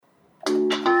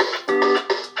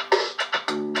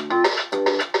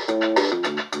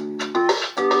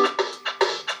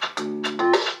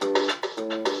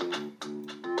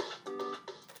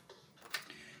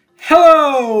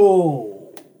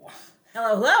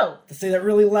Oh! To say that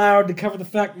really loud to cover the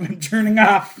fact that I'm turning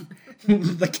off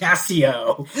the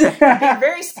Casio. You're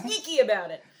very sneaky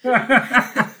about it.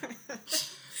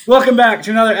 Welcome back to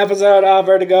another episode of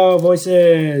Vertigo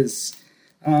Voices.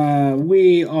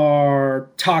 We are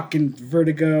talking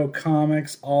Vertigo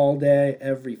comics all day,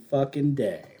 every fucking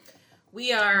day.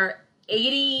 We are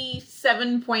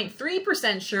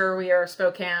 87.3% sure we are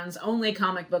Spokane's only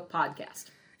comic book podcast.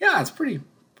 Yeah, it's pretty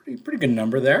good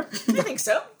number there. I think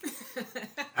so.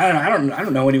 I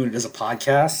don't know anyone who does a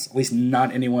podcast. At least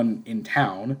not anyone in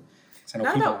town. I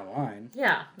know people online.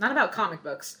 Yeah, not about comic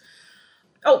books.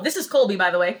 Oh, this is Colby,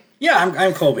 by the way. Yeah,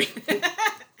 I'm Colby. And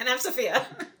I'm Sophia.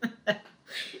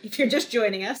 If you're just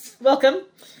joining us, welcome.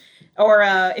 Or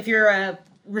if you're a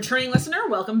returning listener,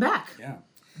 welcome back. Yeah.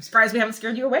 I'm surprised we haven't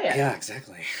scared you away yet. Yeah,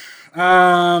 exactly.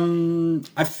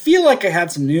 I feel like I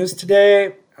had some news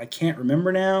today. I can't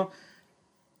remember now.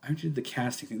 I did the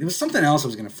casting thing. There was something else I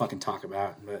was going to fucking talk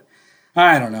about, but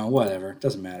I don't know. Whatever. It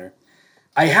doesn't matter.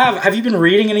 Have you been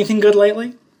reading anything good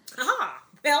lately?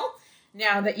 Well,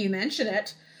 now that you mention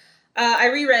it, I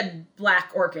reread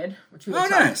Black Orchid, which we will talk.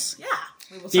 Nice. Yeah.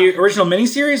 We will The talk. original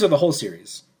miniseries or the whole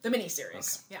series? The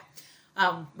miniseries. Okay.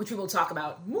 Yeah. Which we will talk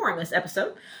about more in this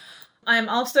episode. I'm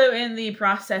also in the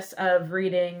process of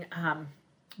reading,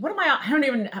 what am I on? I don't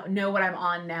even know what I'm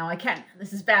on now.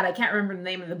 This is bad. I can't remember the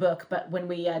name of the book, but when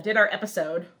we did our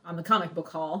episode on the comic book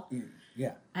haul.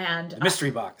 Yeah. And The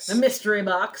Mystery Box. The Mystery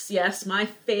Box, yes, my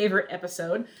favorite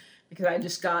episode, because I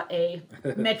just got a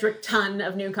metric ton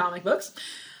of new comic books.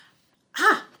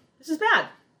 This is bad.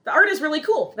 The art is really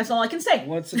cool. That's all I can say.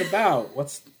 What's it about?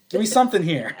 Give me something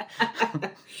here.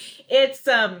 It's,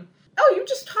 you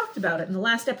just talked about it in the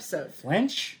last episode.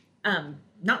 Flinch?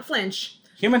 Not Flinch.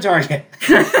 Human Target.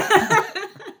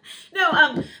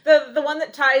 No, the one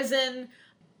that ties in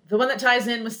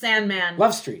with Sandman.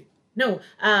 Love Street. No,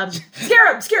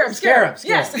 Scarab.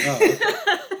 Yes. Oh, okay.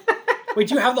 Wait,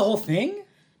 do you have the whole thing?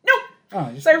 No.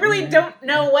 Oh, So I really don't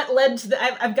know what led to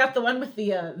the. I've got the one with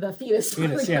the fetus.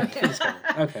 Fetus, yeah. Fetus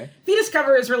cover. Okay. Fetus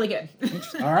cover is really good.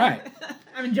 All right.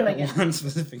 I'm enjoying it. One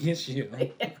specific issue.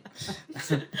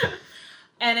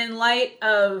 And in light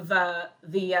of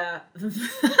the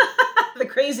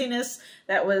craziness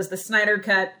that was the Snyder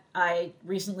Cut, I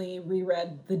recently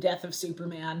reread The Death of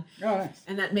Superman. Oh, nice.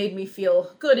 And that made me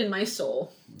feel good in my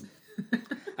soul.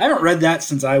 I haven't read that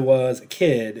since I was a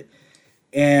kid,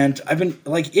 and I've been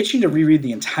itching to reread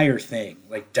the entire thing,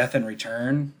 like Death and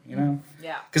Return, you know?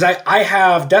 Yeah. Because I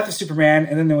have Death of Superman,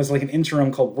 and then there was an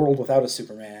interim called World Without a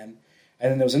Superman,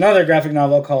 and then there was another graphic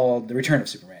novel called The Return of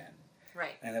Superman.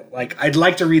 Right. And I'd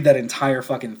like to read that entire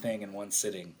fucking thing in one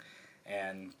sitting,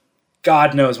 and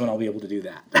God knows when I'll be able to do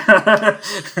that.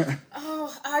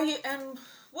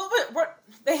 What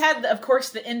they had, of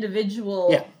course, the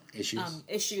individual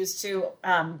issues too.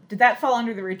 Did that fall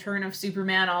under the Return of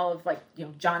Superman? All of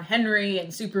John Henry and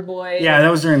Superboy. Yeah,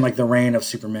 that was during the reign of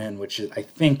Superman, which I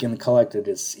think in the collected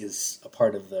is a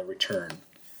part of the Return.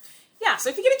 Yeah,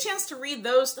 so if you get a chance to read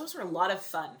those are a lot of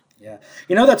fun. Yeah,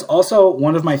 that's also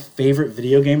one of my favorite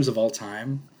video games of all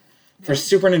time. For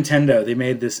Super Nintendo, they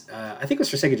made this, I think it was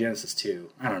for Sega Genesis too.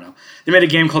 I don't know. They made a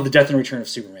game called The Death and Return of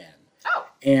Superman. Oh.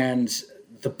 And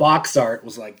the box art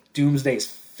was Doomsday's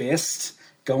fist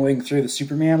going through the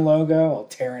Superman logo, all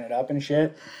tearing it up and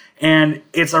shit. And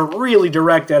it's a really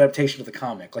direct adaptation of the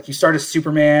comic. You start as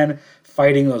Superman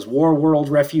fighting those War World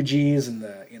refugees in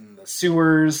the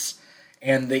sewers,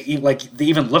 and they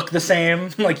even look the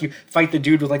same. You fight the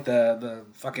dude with the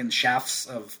fucking shafts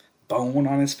of bone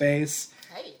on his face.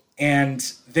 And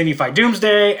then you fight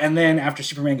Doomsday, and then after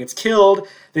Superman gets killed,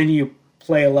 then you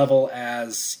play a level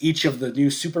as each of the new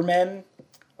Supermen,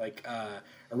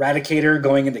 Eradicator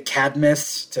going into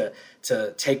Cadmus to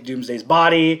take Doomsday's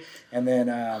body, and then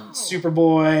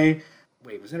Superboy.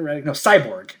 Wait, was it Eradicator? No,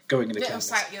 Cyborg going into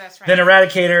Cadmus. That's right. Then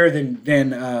Eradicator,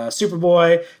 then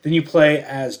Superboy. Then you play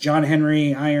as John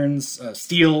Henry Irons,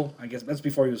 Steel. I guess that's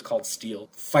before he was called Steel,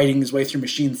 fighting his way through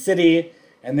Machine City.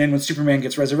 And then when Superman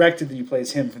gets resurrected, then you play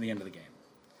as him for the end of the game.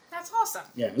 That's awesome.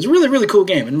 Yeah, it was a really, really cool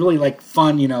game. And really,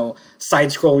 fun,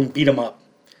 side-scrolling beat-em-up.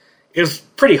 It was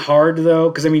pretty hard,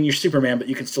 though, because, you're Superman, but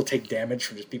you can still take damage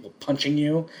from just people punching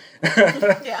you.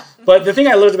 Yeah. But the thing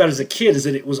I loved about it as a kid is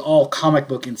that it was all comic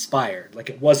book inspired.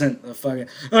 It wasn't a fucking,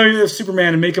 you have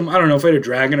Superman and make him, fight a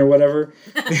dragon or whatever.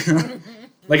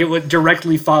 It would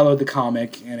directly follow the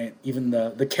comic, and even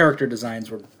the character designs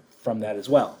were from that as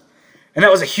well. And that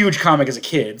was a huge comic as a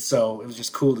kid, so it was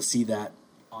just cool to see that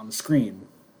on the screen.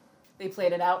 They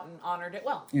played it out and honored it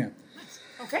well. Yeah. Nice.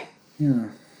 Okay. Yeah.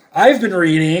 I've been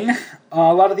reading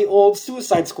a lot of the old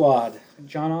Suicide Squad,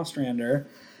 John Ostrander.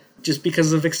 just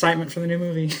because of excitement for the new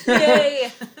movie.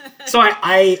 Yay! So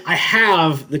I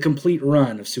have the complete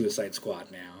run of Suicide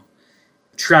Squad now.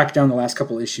 Tracked down the last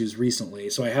couple issues recently,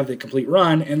 so I have the complete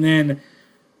run, and then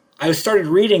I started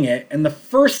reading it, and the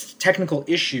first technical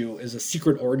issue is a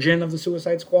secret origin of the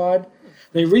Suicide Squad.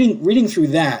 Then reading through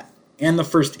that and the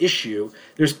first issue,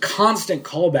 there's constant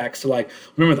callbacks to, like,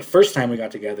 remember the first time we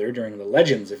got together during the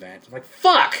Legends event? I'm like,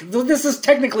 fuck! This is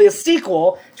technically a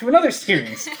sequel to another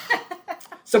series.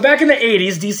 So back in the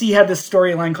 80s, DC had this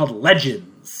storyline called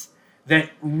Legends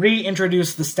that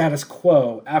reintroduced the status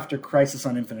quo after Crisis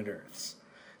on Infinite Earths.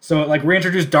 So it, like,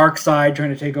 reintroduced Darkseid trying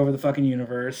to take over the fucking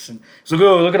universe. And so,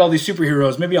 oh, look at all these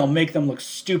superheroes. Maybe I'll make them look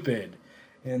stupid.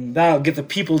 And that'll get the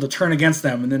people to turn against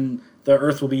them. And then the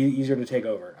Earth will be easier to take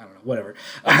over. I don't know, whatever.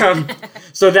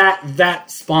 So that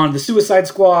spawned the Suicide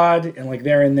Squad. And, like,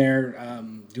 they're in there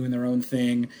doing their own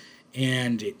thing.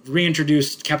 And it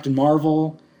reintroduced Captain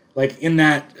Marvel. Like, in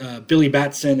that, Billy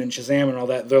Batson and Shazam and all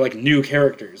that, they're, like, new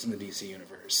characters in the DC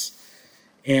universe.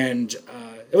 And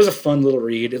it was a fun little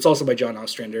read. It's also by John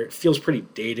Ostrander. It feels pretty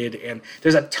dated, and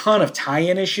there's a ton of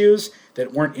tie-in issues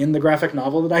that weren't in the graphic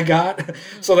novel that I got.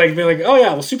 So, like, be like, oh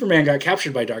yeah, well, Superman got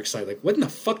captured by Darkseid. Like, when the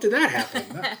fuck did that happen?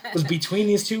 That was between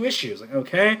these two issues. Like,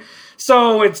 okay.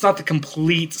 So it's not the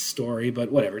complete story,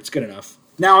 but whatever. It's good enough.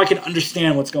 Now I can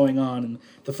understand what's going on in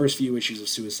the first few issues of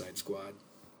Suicide Squad.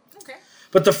 Okay.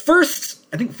 But the first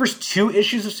 2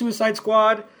 issues of Suicide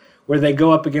Squad, where they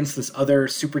go up against this other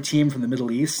super team from the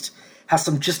Middle East, has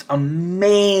some just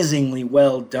amazingly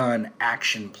well done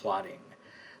action plotting.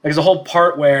 There's a whole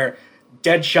part where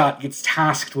Deadshot gets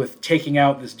tasked with taking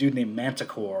out this dude named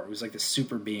Manticore, who's like this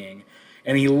super being,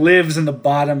 and he lives in the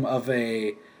bottom of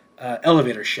a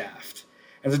elevator shaft.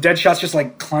 And the Deadshot's just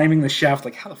like climbing the shaft,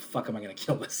 like, how the fuck am I going to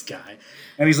kill this guy?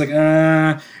 And he's like,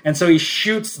 and so he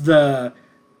shoots the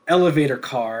elevator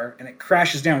car, and it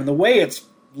crashes down. And the way it's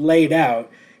laid out,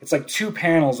 it's like 2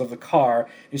 panels of the car.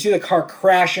 You see the car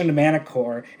crash into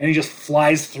Manticore, and he just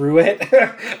flies through it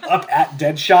up at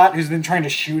Deadshot, who's been trying to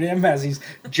shoot him as he's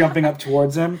jumping up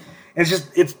towards him. And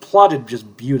it's plotted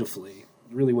just beautifully.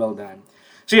 Really well done.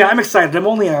 So yeah, I'm excited. I'm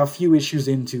only a few issues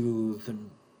into the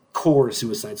core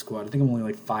Suicide Squad. I think I'm only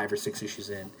like 5 or 6 issues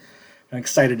in. I'm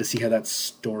excited to see how that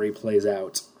story plays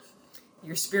out.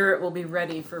 Your spirit will be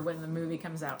ready for when the movie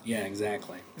comes out. Yeah,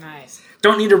 exactly. Nice.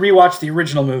 Don't need to rewatch the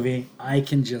original movie. I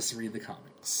can just read the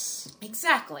comics.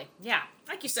 Exactly. Yeah.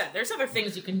 Like you said, there's other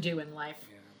things you can do in life.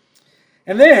 Yeah.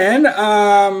 And then,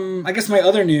 I guess my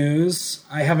other news,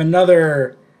 I have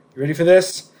another, you ready for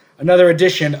this? Another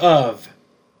edition of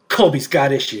Colby's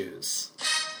Got Issues.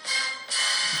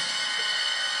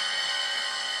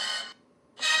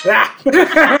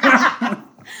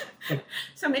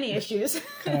 So many issues.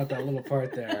 Cut out that little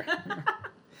part there.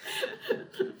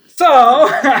 So,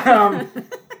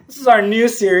 this is our new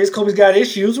series, Colby's Got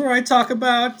Issues, where I talk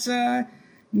about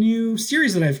new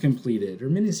series that I've completed, or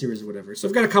miniseries or whatever. So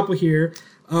I've got a couple here.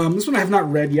 This one I have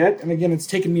not read yet, and again, it's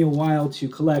taken me a while to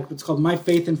collect. It's called My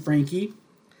Faith in Frankie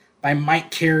by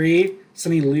Mike Carey,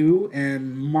 Sonny Liu,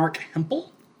 and Mark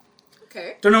Hempel.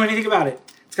 Okay. Don't know anything about it.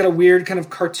 It's got a weird kind of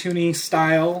cartoony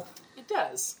style. It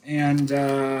does. And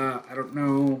I don't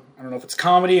know if it's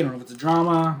comedy, I don't know if it's a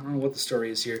drama, I don't know what the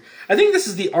story is here. I think this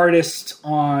is the artist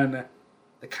on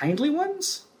The Kindly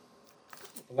Ones?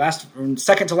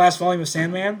 Second to last volume of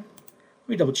Sandman? Let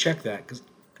me double check that, because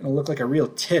it's going to look like a real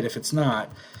tit if it's not.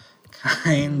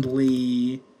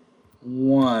 Kindly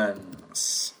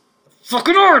Ones. The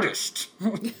fucking artist!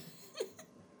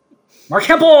 Mark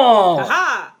Hempel!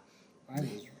 Aha! I was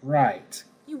right.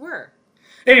 You were.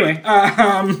 Anyway,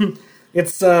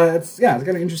 it's got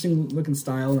an interesting looking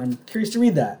style, and I'm curious to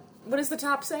read that. What does the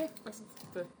top say? What's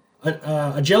the...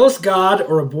 A jealous god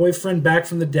or a boyfriend back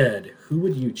from the dead? Who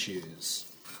would you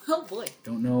choose? Oh boy. I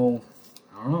don't know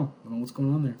what's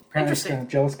going on there. Apparently it's Interesting.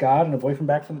 a jealous god and a boyfriend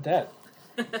back from the dead.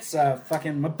 It's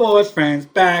fucking my boyfriend's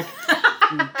back.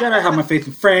 Gotta have my faith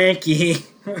in Frankie.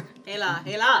 Hey la.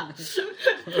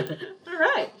 All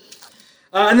right.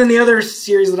 And then the other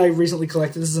series that I recently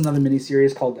collected, this is another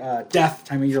mini-series called Death,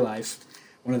 Time of Your Life.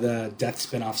 One of the Death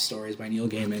spin-off stories by Neil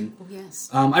Gaiman. Oh, yes.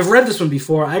 I've read this one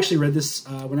before. I actually read this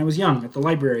when I was young at the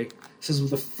library.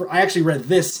 I actually read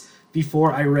this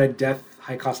before I read Death,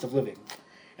 High Cost of Living.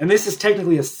 And this is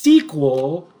technically a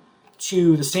sequel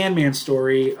to the Sandman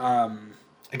story, A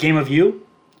Game of You.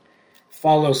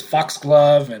 Follows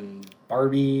Foxglove and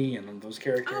Barbie and those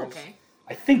characters. Oh, okay.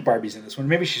 I think Barbie's in this one.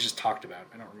 Maybe she's just talked about.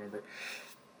 I don't remember.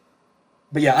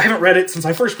 But yeah, I haven't read it since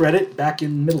I first read it back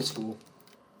in middle school.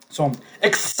 So I'm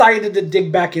excited to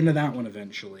dig back into that one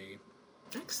eventually.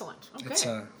 Excellent. Okay. It's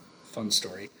a fun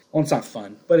story. Well, it's not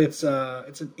fun, but it's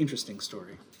an interesting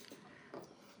story.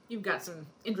 You've got some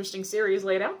interesting series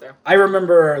laid out there. I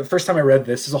remember the first time I read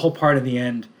this, there's a whole part at the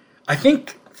end. I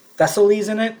think Thessaly's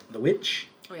in it, the witch.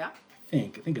 Oh, yeah?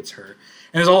 I think it's her. And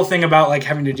there's a whole thing about like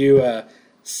having to do a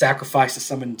sacrifice to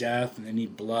summon death, and they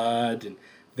need blood, and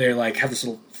they're like have this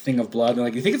little thing of blood. They're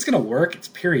like, you think it's gonna work? It's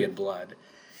period blood.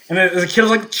 And then as a kid, I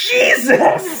was like,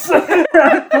 Jesus!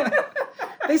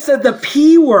 They said the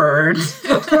P word.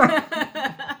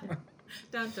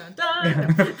 Dun, dun,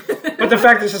 dun. But the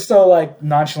fact that it's just so like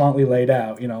nonchalantly laid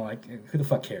out, like who the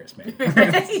fuck cares, man?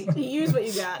 You use what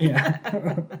you got.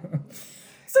 Yeah.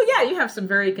 So yeah, you have some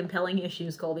very compelling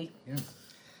issues, Colby. Yeah.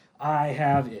 I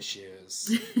have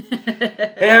issues.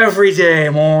 Every day,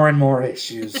 more and more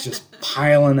issues just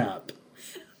piling up.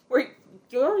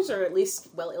 Yours are at least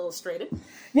well illustrated.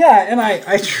 Yeah, and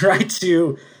I try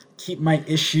to keep my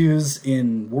issues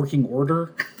in working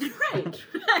order. Right.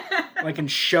 I can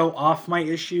show off my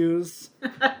issues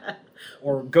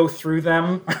or go through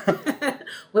them.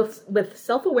 with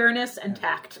self-awareness and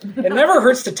tact. It never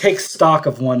hurts to take stock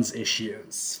of one's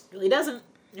issues. Really doesn't.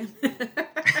 Is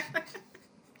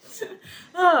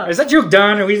that joke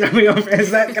done? Is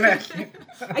that gonna...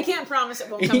 I can't promise it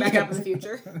won't come back up in the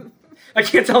future. I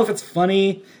can't tell if it's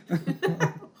funny.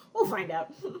 We'll find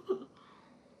out.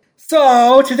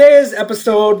 So, today's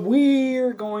episode,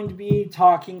 we're going to be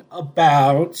talking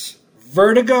about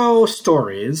Vertigo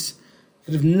stories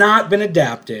that have not been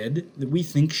adapted that we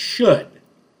think should.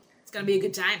 It's going to be a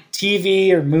good time.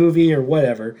 TV or movie or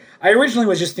whatever. I originally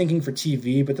was just thinking for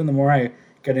TV, but then the more I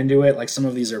got into it, like some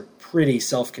of these are pretty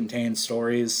self-contained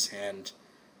stories and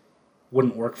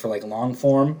wouldn't work for like long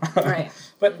form. Right.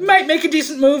 But might make a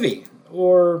decent movie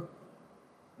or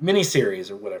miniseries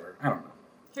or whatever. I don't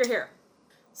know. Here.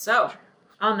 So,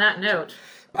 on that note,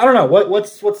 I don't know.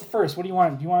 What's the first? What do you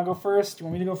want? Do you want to go first? Do you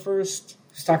want me to go first?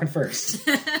 Who's talking first?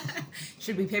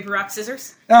 Should we paper, rock,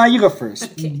 scissors? You go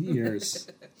first. Okay. Yours.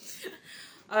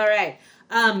 All right.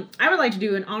 I would like to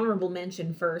do an honorable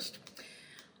mention first.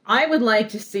 I would like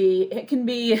to see it can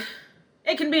be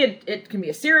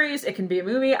a series, it can be a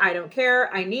movie, I don't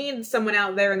care. I need someone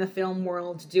out there in the film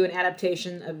world to do an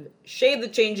adaptation of Shade the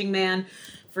Changing Man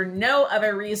for no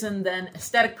other reason than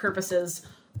aesthetic purposes.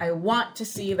 I want to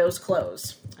see those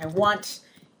clothes. I want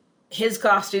his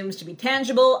costumes to be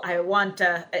tangible. I want,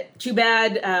 too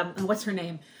bad, what's her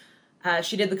name?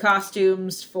 She did the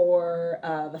costumes for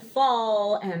The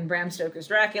Fall and Bram Stoker's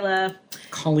Dracula.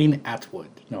 Colleen Atwood.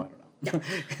 No, I don't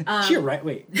know. She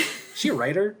a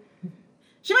writer?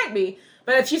 She might be,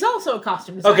 but she's also a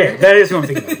costume designer. Okay, that is who I'm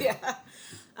thinking of. Yeah.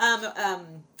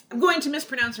 I'm going to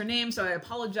mispronounce her name, so I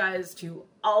apologize to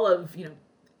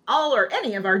all or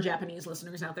any of our Japanese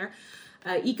listeners out there.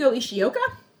 Iko Ishioka?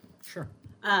 Sure.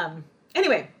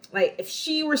 Anyway, like, if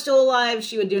she were still alive,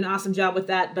 she would do an awesome job with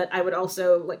that, but I would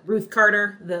also, like, Ruth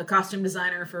Carter, the costume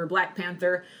designer for Black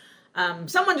Panther.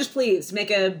 Someone just please make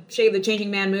a Shade the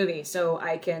Changing Man movie so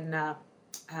I can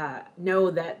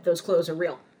know that those clothes are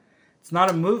real. It's not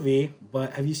a movie,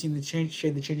 but have you seen the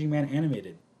Shade the Changing Man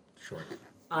animated short?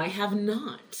 I have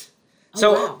not.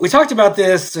 So we talked about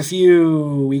this a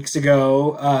few weeks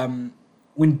ago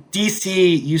when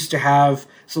DC used to have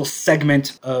this little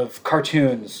segment of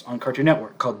cartoons on Cartoon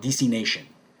Network called DC Nation.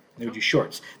 They would do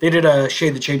shorts. They did a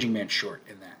Shade the Changing Man short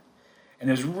in that. And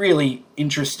it was really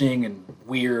interesting and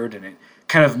weird, and it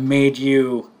kind of made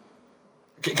you,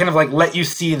 kind of like let you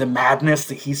see the madness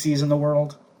that he sees in the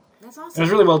world. That's awesome. It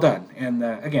was really well done. And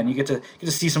again, you get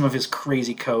to see some of his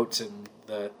crazy coats and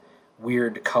the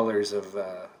weird colors of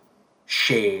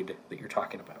shade that you're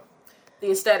talking about.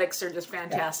 The aesthetics are just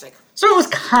fantastic. Yeah. So it was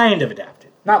kind of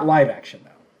adapted. Not live action,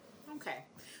 though. Okay.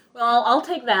 Well, I'll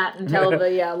take that until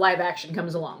the live action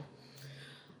comes along.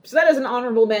 So that is an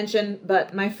honorable mention,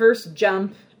 but my first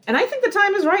jump, and I think the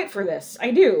time is right for this.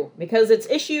 I do, because its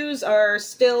issues are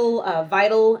still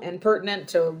vital and pertinent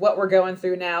to what we're going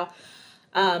through now.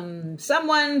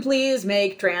 Someone please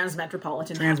make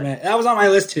Transmetropolitan happen. That was on my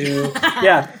list too.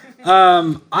 Yeah.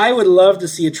 I would love to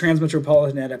see a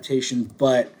Transmetropolitan adaptation,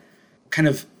 but kind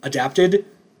of adapted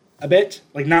a bit.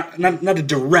 Like not a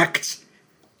direct,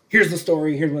 here's the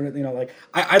story, here's what, like,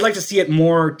 I'd like to see it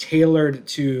more tailored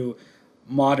to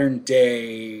modern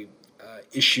day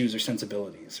issues or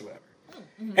sensibilities or whatever.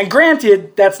 Mm-hmm. And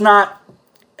granted, that's not,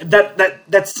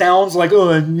 that sounds like, oh,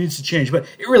 it needs to change, but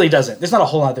it really doesn't. There's not a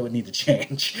whole lot that would need to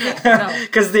change.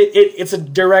 Because it's a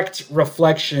direct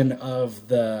reflection of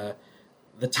the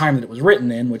time that it was written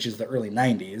in, which is the early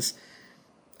 90s.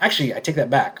 Actually, I take that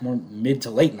back, more mid to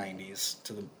late 90s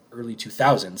to the early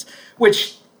 2000s,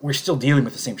 which we're still dealing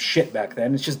with the same shit back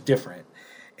then. It's just different.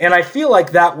 And I feel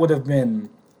like that would have been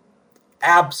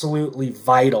absolutely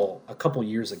vital a couple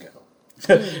years ago.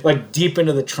 like deep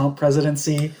into the Trump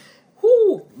presidency.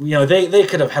 Whoo. You know, they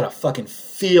could have had a fucking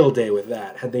field day with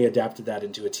that had they adapted that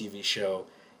into a TV show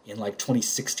in like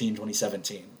 2016,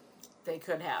 2017. They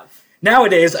could have.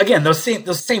 Nowadays, again, those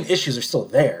same issues are still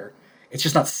there. It's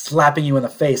just not slapping you in the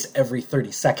face every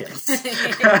 30 seconds.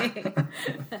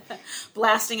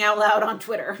 Blasting out loud on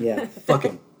Twitter. Yeah,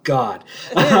 fucking God.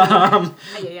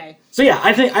 So yeah,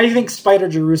 I think Spider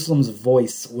Jerusalem's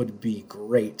voice would be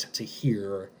great to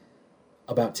hear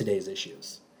about today's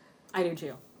issues. I do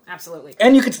too. Absolutely.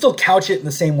 And you could still couch it in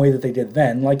the same way that they did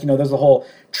then. Like, you know, there's a whole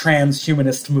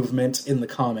transhumanist movement in the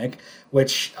comic,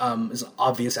 which is an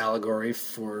obvious allegory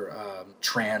for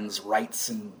trans rights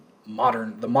in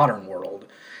the modern world.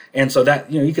 And so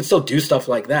that, you know, you could still do stuff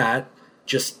like that.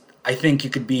 Just, I think you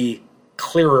could be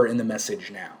clearer in the message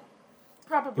now.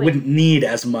 Probably. You wouldn't need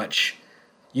as much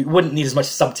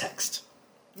subtext.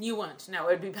 You wouldn't. No,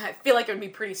 I feel like it would be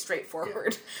pretty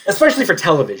straightforward. Yeah. Especially for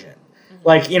television.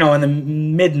 Like, you know, in the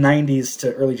mid-90s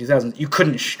to early 2000s, you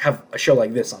couldn't have a show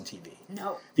like this on TV.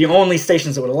 No. The only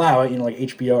stations that would allow it, you know, like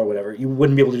HBO or whatever, you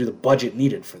wouldn't be able to do the budget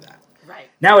needed for that. Right.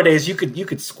 Nowadays, you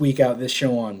could squeak out this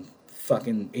show on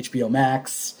fucking HBO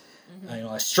Max. You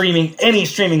know, any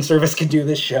streaming service could do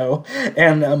this show.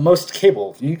 And most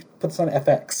cable, you could put this on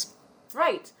FX.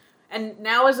 Right. And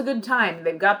now is a good time.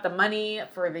 They've got the money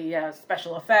for the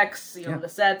special effects, you know, the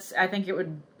sets. I think it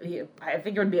would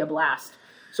be a blast.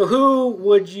 So who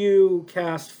would you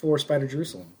cast for Spider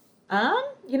Jerusalem?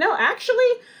 You know,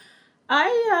 actually,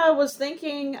 I was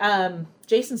thinking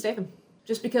Jason Statham,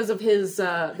 just because of his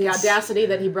the audacity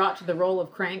that he brought to the role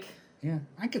of Crank. Yeah,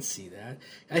 I could see that.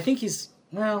 I think he's,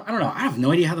 well, I don't know. I have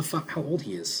no idea how old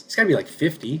he is. He's got to be like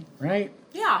 50, right?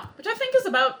 Yeah, which I think is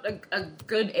about a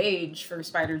good age for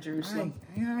Spider Jerusalem.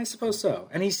 Yeah, I suppose so.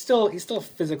 And he's still a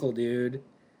physical dude.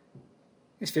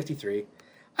 He's 53.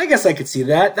 I guess I could see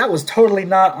that. That was totally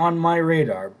not on my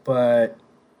radar, but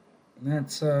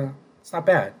it's not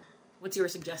bad. What's your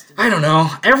suggestion? I don't know.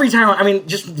 Every time, I mean,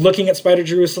 just looking at Spider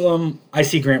Jerusalem, I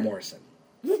see Grant Morrison.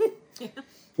 Yeah.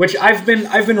 Which I've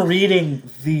been reading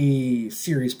the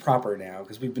series proper now,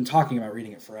 because we've been talking about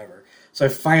reading it forever. So I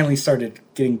finally started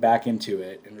getting back into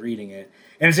it and reading it.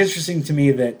 And it's interesting to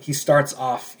me that he starts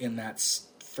off in that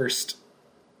first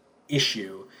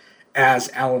issue as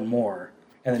Alan Moore,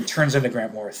 and then turns into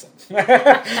Grant Morrison. Which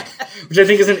I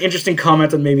think is an interesting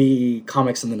comment on maybe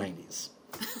comics in the 90s.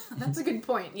 That's a good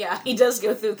point. Yeah, he does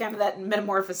go through kind of that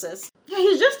metamorphosis. Yeah,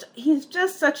 he's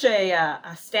just such a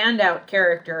standout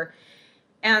character.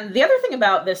 And the other thing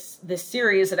about this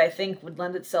series that I think would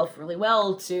lend itself really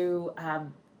well to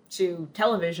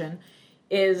television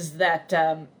is that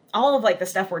all of like the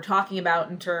stuff we're talking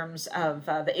about in terms of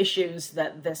the issues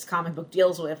that this comic book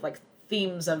deals with, like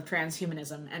themes of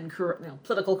transhumanism and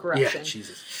political corruption, yeah,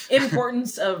 Jesus.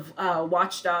 importance of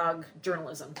watchdog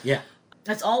journalism. Yeah.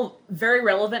 That's all very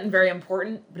relevant and very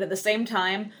important, but at the same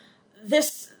time,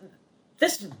 this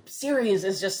series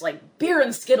is just like beer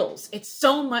and Skittles. It's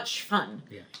so much fun.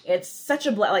 Yeah. It's such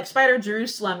a like Spider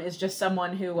Jerusalem is just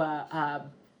someone who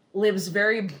lives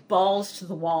very balls to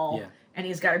the wall, and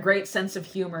he's got a great sense of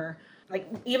humor. Like,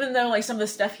 even though like some of the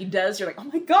stuff he does, you're like, oh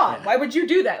my God, why would you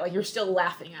do that? Like, you're still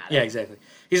laughing at it. Yeah, exactly.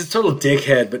 He's a total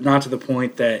dickhead, but not to the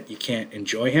point that you can't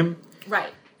enjoy him. Right.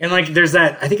 And like, there's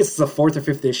that, I think it's the 4th or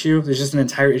 5th issue. There's just an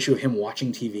entire issue of him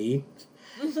watching TV.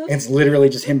 Mm-hmm. It's literally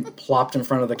just him plopped in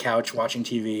front of the couch watching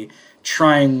TV,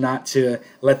 trying not to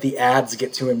let the ads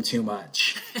get to him too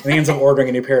much. And he ends up ordering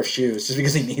a new pair of shoes just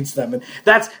because he needs them. And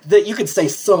that you could say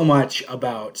so much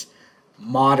about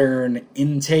modern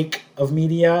intake of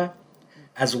media,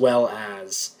 as well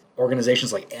as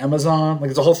organizations like Amazon. Like,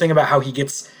 there's a whole thing about how he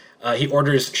gets he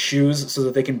orders shoes so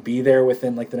that they can be there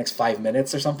within like the next 5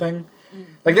 minutes or something. Mm.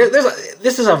 Like,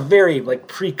 this is a very like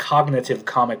precognitive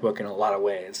comic book in a lot of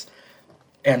ways.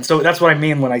 And so that's what I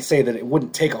mean when I say that it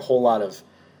wouldn't take a whole lot of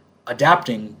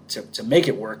adapting to make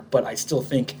it work, but I still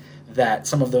think that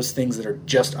some of those things that are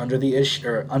just under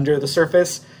under the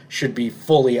surface should be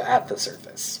fully at the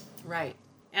surface. Right.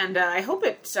 And I hope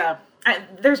it's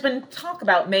there's been talk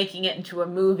about making it into a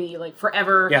movie like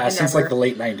forever. Yeah, since like the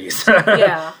late 90s.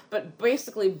 Yeah, but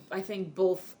basically I think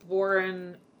both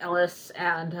Warren Ellis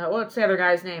and what's the other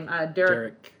guy's name?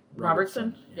 Derek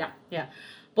Robertson. Yeah.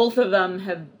 Both of them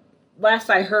have, last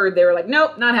I heard, they were like,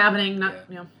 nope, not happening.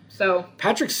 So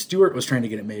Patrick Stewart was trying to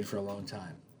get it made for a long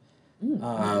time.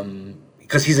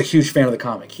 Because he's a huge fan of the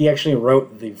comic. He actually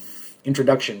wrote the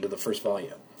introduction to the first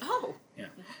volume. Oh. Yeah.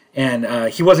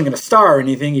 And he wasn't going to star or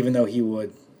anything, even though he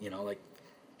would, like,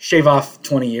 shave off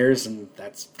 20 years, and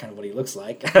that's kind of what he looks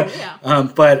like. Yeah.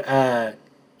 But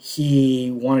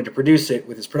he wanted to produce it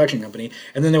with his production company,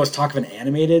 and then there was talk of an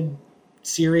animated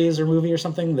series or movie or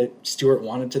something that Stewart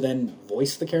wanted to then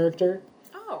voice the character.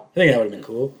 Oh. I think that would have been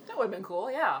cool. That would have been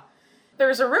cool, yeah.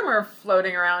 There's a rumor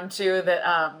floating around, too,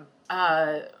 that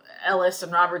Ellis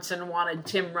and Robertson wanted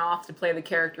Tim Roth to play the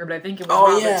character, but I think it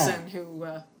was Robertson who...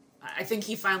 I think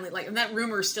he finally, and that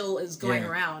rumor still is going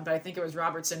around, but I think it was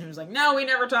Robertson who was like, no, we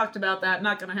never talked about that,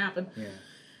 not going to happen. Yeah.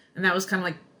 And that was kind of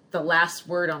like the last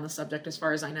word on the subject, as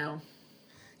far as I know.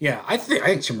 Yeah, I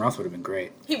think Tim Roth would have been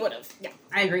great. He would have, yeah,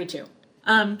 I agree too.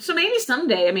 So maybe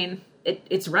someday, I mean,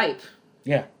 it's ripe.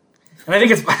 Yeah. And I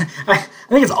think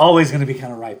it's always going to be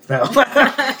kind of ripe, though.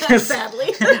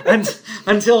 Sadly.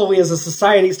 Until we as a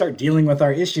society start dealing with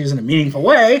our issues in a meaningful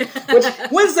way, which,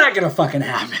 when's that going to fucking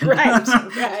happen?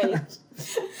 Right.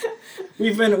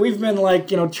 We've been like,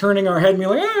 turning our head and being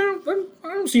like, I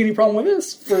don't see any problem with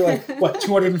this for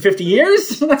 250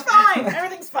 years? It's fine.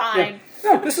 Everything's fine.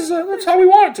 Yeah. No, that's how we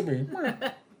want it to be.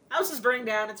 House is burning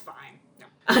down. It's fine.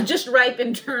 No. Just ripe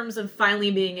in terms of finally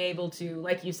being able to,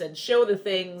 like you said, show the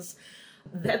things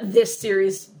that this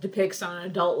series depicts on an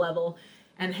adult level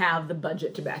and have the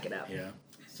budget to back it up. Yeah.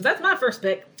 So that's my first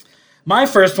pick. My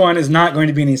first one is not going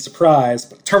to be any surprise,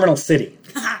 but Terminal City.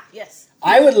 Yes.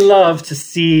 I would love to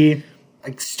see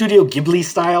Studio Ghibli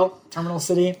style Terminal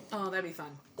City. Oh, that'd be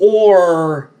fun.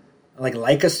 Or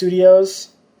Laika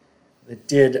Studios that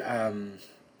did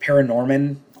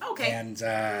Paranorman. Okay. And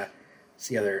what's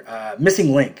the other?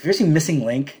 Missing Link. Have you ever seen Missing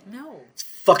Link? No. It's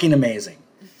fucking amazing.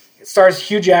 It stars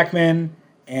Hugh Jackman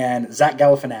and Zach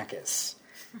Galifianakis.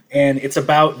 And it's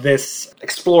about this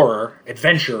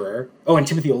adventurer. Oh, and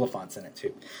Timothy Olyphant's in it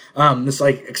too. This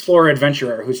explorer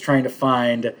adventurer who's trying to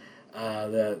find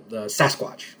the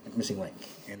Sasquatch, Missing Link,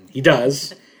 and he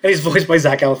does. And he's voiced by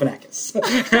Zach Galifianakis.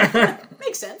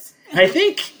 Makes sense. I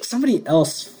think somebody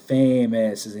else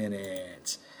famous is in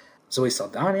it. Zoe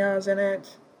Saldana is in it.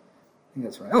 I think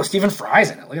that's right. Oh, Stephen Fry's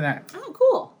in it. Look at that. Oh,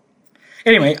 cool.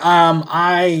 Anyway,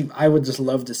 I would just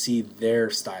love to see their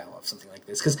style of something like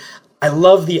this because I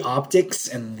love the optics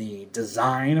and the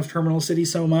design of Terminal City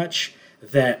so much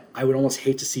that I would almost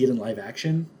hate to see it in live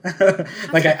action.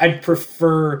 I'd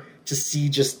prefer to see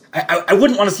I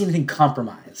wouldn't want to see anything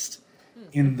compromised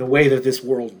in the way that this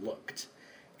world looked.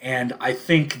 And I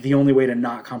think the only way to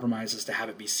not compromise is to have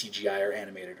it be CGI or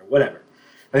animated or whatever.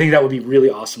 I think that would be really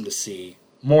awesome to see,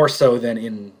 more so than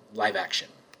in live action.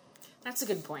 That's a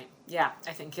good point. Yeah,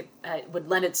 I think it would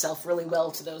lend itself really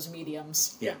well to those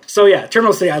mediums. Yeah. So yeah,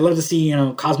 Terminal City, I'd love to see,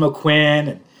 Cosmo Quinn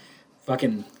and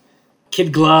fucking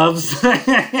Kid Gloves.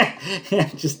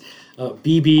 Just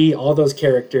BB, all those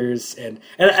characters. And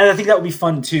I think that would be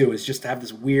fun too, is just to have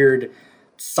this weird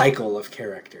cycle of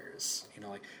characters.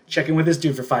 Check in with this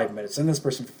dude for 5 minutes and this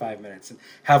person for 5 minutes and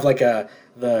have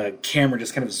the camera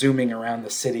just kind of zooming around the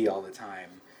city all the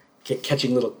time,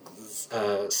 catching little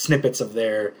snippets of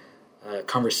their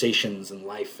conversations and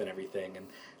life and everything, and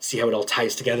see how it all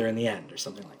ties together in the end or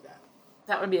something like that.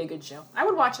 That would be a good show. I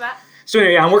would watch that. So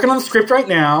anyway, I'm working on the script right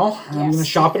now. Yes. I'm going to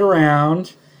shop it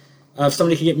around. If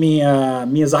somebody could get me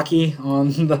Miyazaki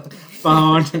on the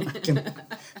phone, I can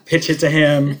pitch it to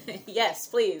him. Yes,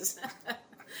 please.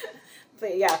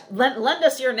 But yeah, lend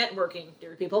us your networking,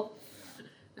 dear people.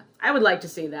 I would like to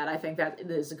see that. I think that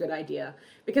is a good idea.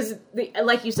 Because,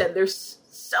 like you said, there's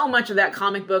so much of that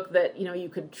comic book that, you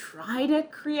could try to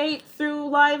create through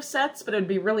live sets, but it'd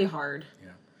be really hard.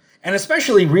 Yeah. And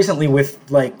especially recently with,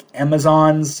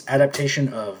 Amazon's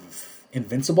adaptation of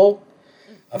Invincible,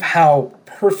 of how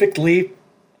perfectly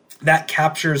that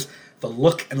captures the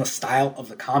look and the style of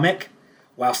the comic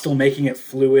while still making it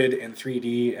fluid and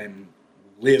 3D and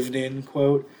lived in,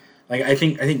 quote. I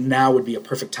think now would be a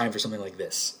perfect time for something like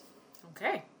this.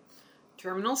 Okay.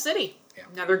 Terminal City. Yeah.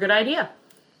 Another good idea.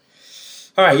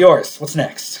 All right, yours. What's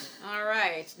next? All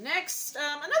right. Next,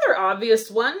 another obvious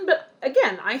one, but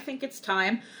again, I think it's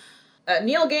time.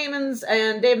 Neil Gaiman's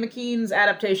and Dave McKean's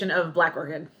adaptation of Black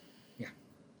Orchid. Yeah.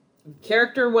 The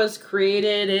character was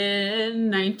created in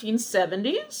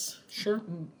 1970s. Sure.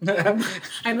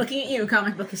 I'm looking at you,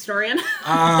 comic book historian.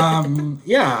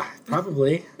 Yeah,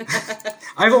 probably.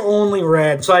 I've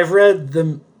read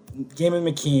the Gaiman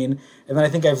McKean, and then I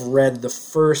think I've read the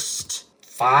first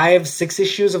 5-6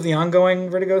 issues of the ongoing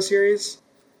Vertigo series.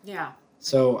 Yeah.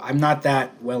 So I'm not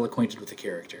that well acquainted with the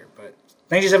character, but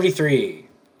 1973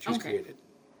 she was created.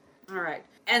 All right.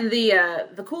 And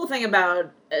the cool thing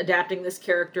about adapting this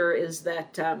character is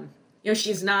that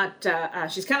she's not.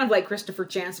 She's kind of like Christopher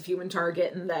Chance of Human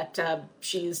Target, in that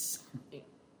she's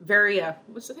very.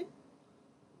 What's the thing?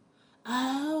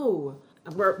 Oh,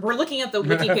 we're looking at the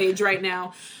wiki page right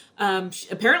now.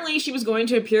 Apparently, she was going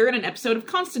to appear in an episode of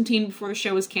Constantine before the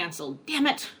show was canceled. Damn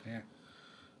it! Yeah.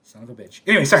 Son of a bitch.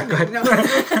 Anyway, sorry, go ahead. No.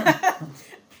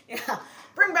 Yeah.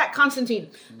 Bring back Constantine.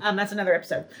 That's another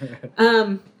episode.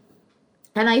 And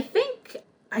I think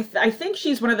I think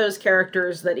she's one of those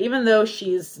characters that even though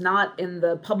she's not in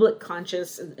the public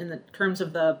conscious in the terms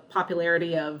of the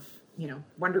popularity of, you know,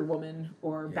 Wonder Woman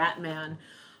or Batman,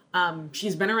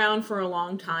 she's been around for a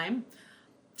long time.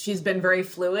 She's been very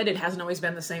fluid. It hasn't always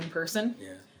been the same person.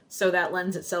 Yeah. So that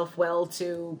lends itself well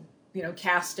to, you know,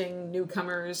 casting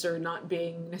newcomers or not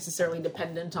being necessarily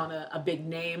dependent on a big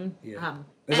name. Yeah.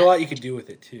 There's a lot you could do with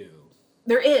it, too.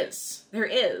 There is.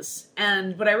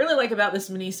 And what I really like about this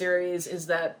miniseries is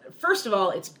that, first of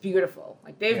all, it's beautiful.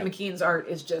 Like, Dave McKean's art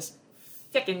is just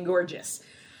frickin' gorgeous.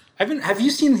 Have you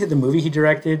seen the movie he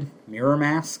directed, Mirror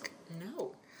Mask?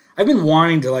 No. I've been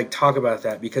wanting to, like, talk about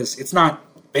that because it's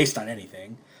not based on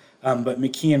anything. But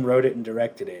McKean wrote it and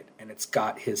directed it, and it's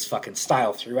got his fucking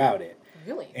style throughout it.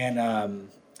 Really?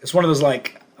 And it's one of those,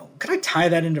 like, could I tie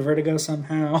that into Vertigo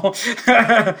somehow?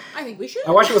 I think we should.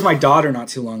 I watched it with my daughter not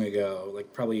too long ago,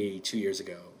 like probably 2 years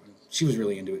ago. She was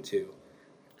really into it, too.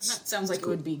 That sounds like it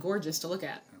would be gorgeous to look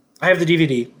at. I have the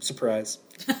DVD. Surprise.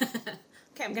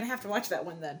 Okay, I'm going to have to watch that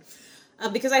one then.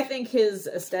 Because I think his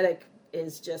aesthetic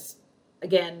is just,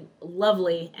 again,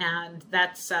 lovely, and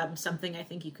that's something I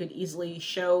think you could easily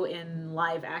show in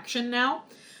live action now.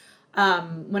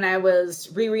 When I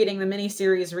was rereading the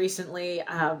miniseries recently,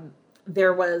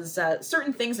 there was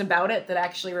certain things about it that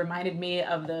actually reminded me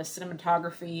of the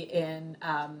cinematography in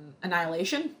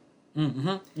Annihilation.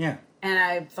 Mm-hmm. Yeah. And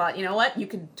I thought, you know what? You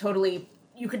could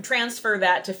transfer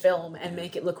that to film and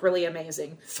make it look really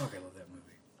amazing. Fuck, I love that movie.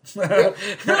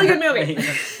 Really good movie.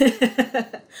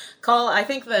 I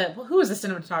think who was the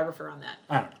cinematographer on that?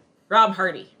 I don't know. Rob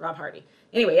Hardy.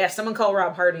 Anyway, yeah, someone call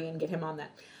Rob Hardy and get him on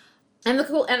that. And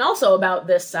also about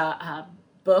this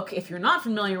book, if you're not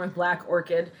familiar with Black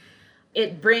Orchid,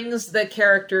 it brings the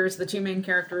two main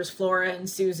characters, Flora and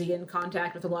Susie, in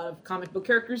contact with a lot of comic book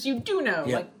characters you do know,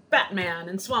 like Batman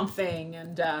and Swamp Thing,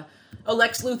 and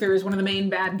Lex Luthor is one of the main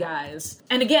bad guys.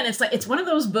 And again, it's one of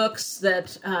those books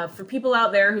that for people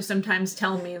out there who sometimes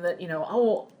tell me that, you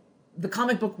know, the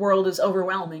comic book world is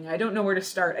overwhelming. I don't know where to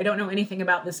start. I don't know anything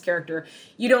about this character.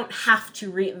 You don't have to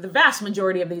read the vast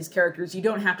majority of these characters. You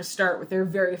don't have to start with their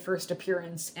very first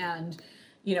appearance and,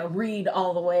 you know, read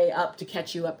all the way up to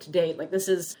catch you up to date. Like, this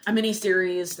is a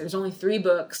mini-series. There's only 3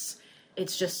 books.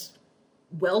 It's just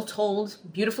well told,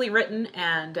 beautifully written,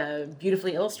 and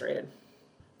beautifully illustrated.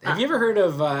 Have you ever heard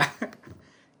of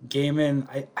Gaiman?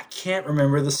 I can't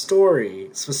remember the story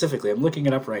specifically. I'm looking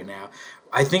it up right now.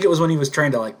 I think it was when he was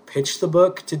trying to, like, pitch the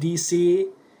book to DC.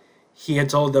 He had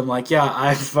told them, like, yeah,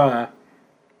 I'd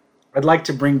like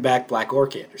to bring back Black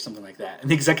Orchid or something like that. And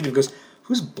the executive goes,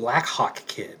 who's Black Hawk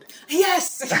Kid?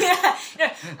 Yes!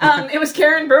 Yeah. It was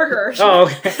Karen Berger. Oh,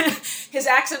 okay. His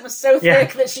accent was so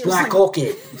thick that she was Black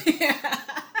Orchid. Yeah.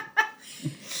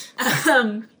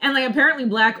 And, like, apparently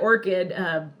Black Orchid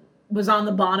was on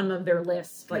the bottom of their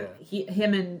list. Like,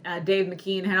 him and Dave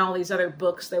McKean had all these other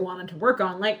books they wanted to work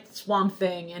on, like Swamp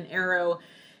Thing and Arrow.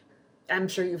 I'm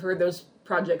sure you've heard those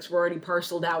projects were already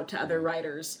parceled out to other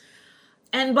writers.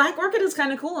 And Black Orchid is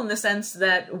kind of cool in the sense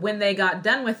that when they got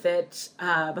done with it,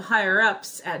 the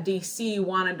higher-ups at DC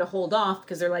wanted to hold off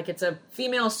because they're like, it's a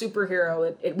female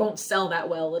superhero. It won't sell that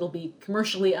well. It'll be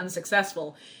commercially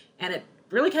unsuccessful. And it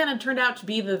really kind of turned out to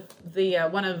be the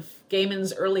one of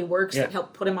Gaiman's early works that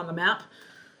helped put him on the map.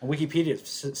 Wikipedia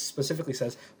specifically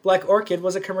says Black Orchid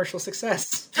was a commercial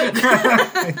success. Well,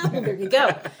 there you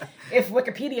go. If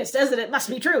Wikipedia says it must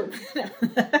be true.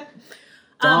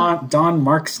 Don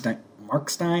Markstein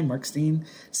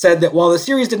said that while the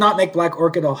series did not make Black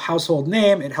Orchid a household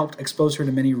name, it helped expose her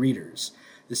to many readers.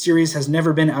 The series has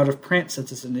never been out of print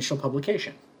since its initial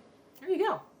publication. There you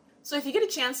go. So if you get a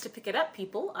chance to pick it up,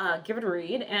 people, give it a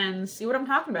read and see what I'm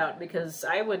talking about, because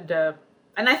I would...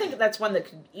 and I think that's one that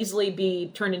could easily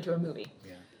be turned into a movie.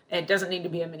 Yeah. It doesn't need to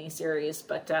be a miniseries,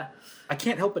 but... I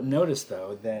can't help but notice,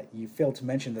 though, that you failed to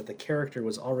mention that the character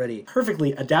was already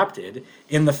perfectly adapted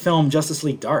in the film Justice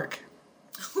League Dark.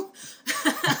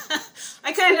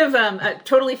 I kind of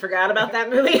totally forgot about that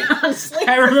movie, honestly.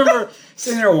 I remember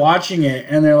sitting there watching it,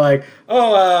 and they're like,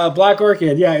 oh, Black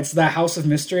Orchid, yeah, it's the House of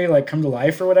Mystery, like, come to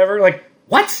life or whatever. Like,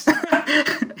 what?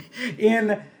 Have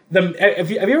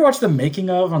you ever watched the making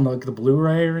of on the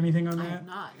Blu-ray or anything on that? I have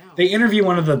not, no. They interview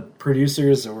one of the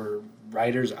producers or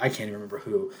writers, I can't even remember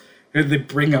who. They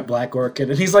bring up Black Orchid,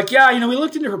 and he's like, yeah, we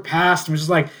looked into her past, and was just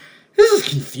like, this is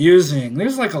confusing.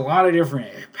 There's like a lot of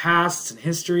different pasts and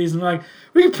histories, and like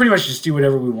we can pretty much just do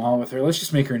whatever we want with her. Let's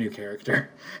just make her a new character.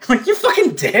 Like, you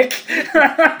fucking dick.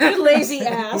 You lazy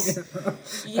ass.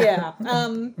 Yeah.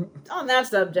 On that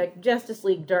subject, Justice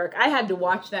League Dark. I had to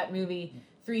watch that movie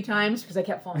 3 times because I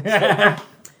kept falling asleep.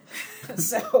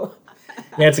 So.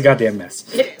 Yeah, it's a goddamn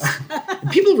mess. It is.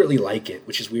 People really like it,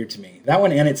 which is weird to me. That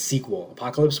one and its sequel,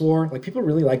 Apocalypse War. Like, people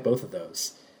really like both of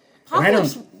those.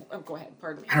 Apocalypse. Go ahead.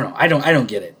 Pardon me. I don't know. I don't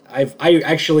get it.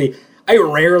 I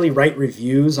rarely write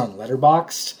reviews on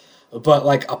Letterboxd, but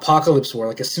like Apocalypse War,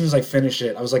 like as soon as I finish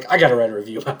it, I was like, I gotta write a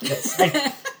review about this.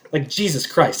 Like Jesus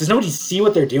Christ, does nobody see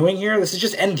what they're doing here? This is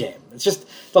just Endgame. It's just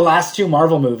the last 2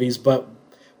 Marvel movies, but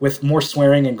with more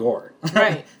swearing and gore.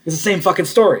 Right. It's the same fucking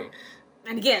story.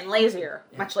 And again, lazier.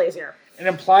 Yeah. Much lazier. It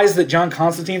implies that John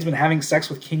Constantine's been having sex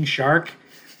with King Shark,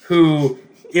 who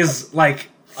is like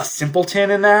a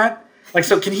simpleton in that. Like,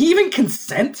 so can he even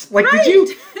consent? Like, right.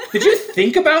 Did you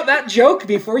think about that joke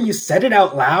before you said it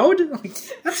out loud? Like,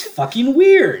 that's fucking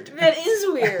weird. That is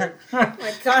weird.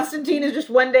 Like, Constantine is just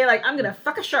one day like, I'm gonna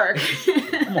fuck a shark.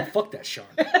 I'm gonna fuck that shark.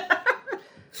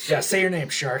 Yeah, say your name,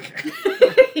 shark.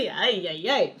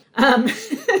 Yay.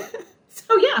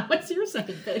 So yeah, what's your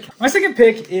second pick? My second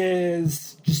pick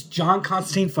is just John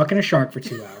Constantine fucking a shark for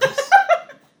 2 hours.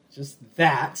 Just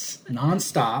that,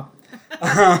 nonstop.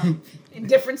 In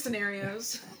different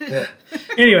scenarios.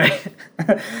 Anyway,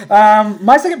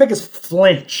 my second pick is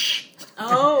Flinch.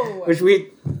 Oh. Which we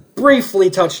briefly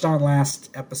touched on last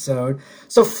episode.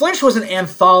 So Flinch was an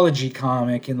anthology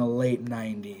comic in the late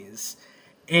 90s.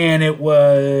 And it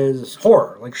was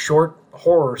horror, like short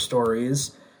horror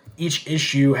stories. Each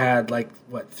issue had like,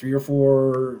 3 or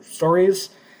 4 stories?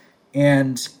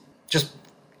 And just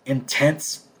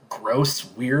intense, gross,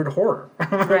 weird horror.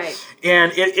 Right.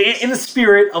 And in the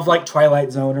spirit of like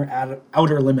Twilight Zone or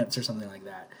Outer Limits or something like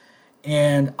that.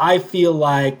 And I feel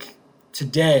like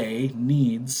today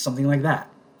needs something like that.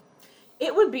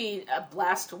 It would be a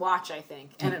blast to watch, I think.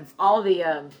 And of all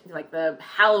the like the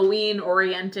Halloween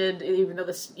oriented, even though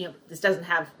this doesn't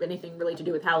have anything really to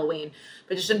do with Halloween,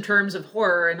 but just in terms of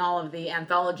horror and all of the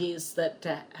anthologies that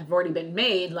have already been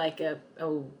made, like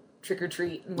Trick or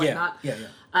Treat and whatnot. Yeah.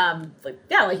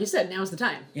 Like you said, now's the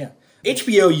time. Yeah.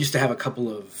 HBO used to have a couple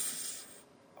of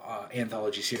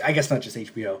anthology series. I guess not just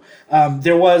HBO.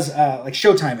 There was like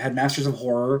Showtime had Masters of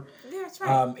Horror. Yeah, that's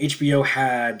right. HBO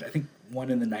had, I think, one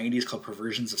in the 90s called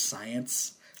Perversions of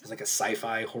Science. It was like a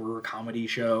sci-fi horror comedy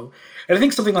show. And I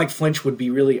think something like Flinch would be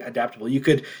really adaptable. You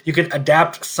could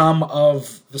adapt some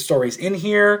of the stories in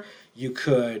here. You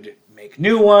could make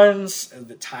new ones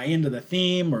that tie into the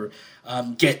theme, or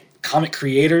get comic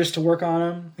creators to work on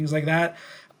them, things like that.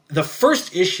 The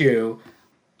first issue,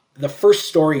 the first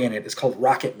story in it is called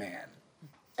Rocket Man.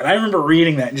 And I remember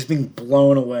reading that and just being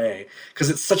blown away because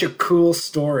it's such a cool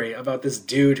story about this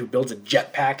dude who builds a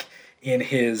jetpack in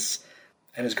his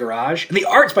garage. And the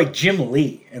art's by Jim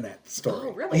Lee in that story.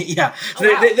 Oh, really? Yeah.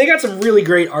 So wow. they got some really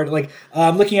great art. Like,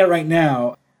 I'm looking at it right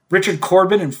now. Richard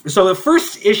Corbin. And so the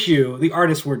first issue, the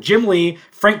artists were Jim Lee,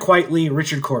 Frank Quitely,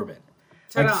 Richard Corbin.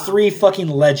 Ta-da. Like 3 fucking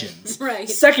legends. Right.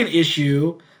 Second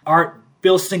issue, art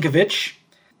Bill Sinkovich,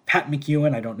 Pat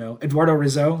McEwen, I don't know, Eduardo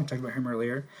Rizzo, we talked about him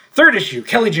earlier. Third issue,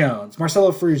 Kelly Jones,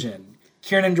 Marcelo Frugen,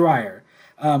 Kieran Dwyer.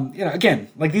 Again,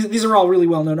 like these are all really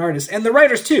well-known artists. And the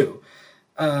writers, too.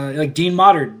 Like Dean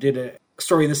Motter did a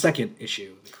story in the second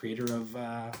issue, the creator of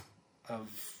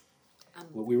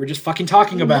what we were just fucking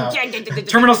talking about.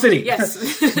 Terminal City.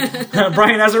 Yes.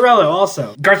 Brian Azzarello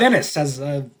also. Garth Ennis has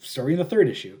a story in the third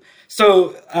issue.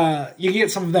 So you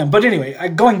get some of them. But anyway,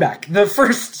 going back. The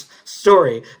first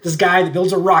story, this guy that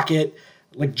builds a rocket,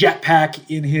 like jetpack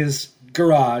in his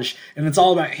garage, and it's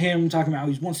all about him talking about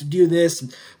how he wants to do this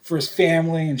and for his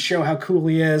family and show how cool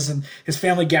he is, and his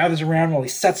family gathers around while he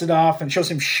sets it off and shows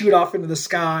him shoot off into the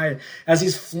sky. And as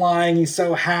he's flying, he's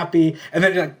so happy, and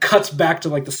then it cuts back to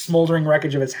like the smoldering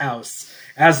wreckage of his house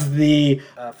as the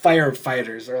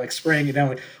firefighters are like spraying it down.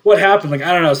 Like, what happened? Like,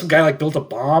 I don't know, some guy like built a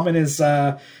bomb in his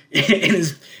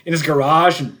in his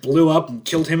garage and blew up and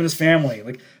killed him and his family.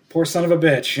 Like, poor son of a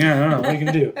bitch. Yeah, I don't know, what are you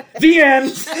gonna do? The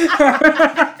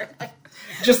end.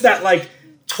 Just that, like,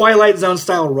 Twilight Zone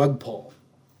style rug pull.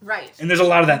 Right. And there's a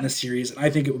lot of that in the series, and I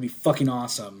think it would be fucking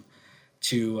awesome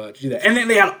to do that. And then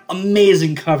they had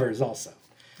amazing covers also.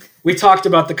 We talked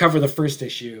about the cover of the first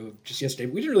issue just yesterday.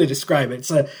 We didn't really describe it.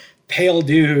 It's a pale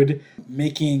dude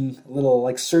making little,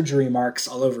 like, surgery marks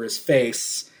all over his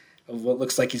face of what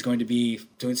looks like he's going to be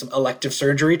doing some elective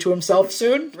surgery to himself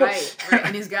soon. Right.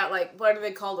 And he's got, like, what do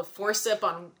they call the forcep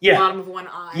on the Yeah. bottom of one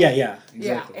eye? Yeah, exactly.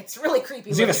 Yeah, it's really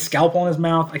creepy. Does he have a scalpel in his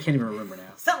mouth? I can't even remember now.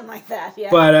 Something like that, yeah.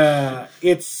 But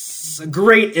it's a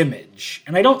great image,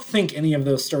 and I don't think any of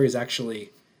those stories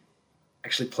actually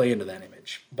play into that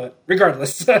image. But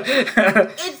regardless,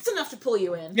 it's enough to pull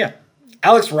you in. yeah.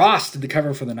 Alex Ross did the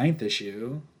cover for the 9th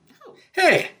issue. Oh.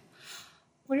 Hey,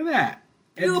 look at that.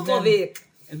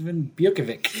 Edvin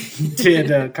Bjokovic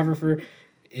did cover for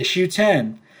issue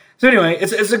 10. So anyway,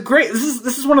 it's a great.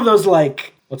 This is one of those,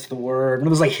 like, what's the word? One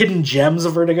of those, like, hidden gems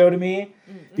of Vertigo to me,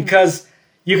 because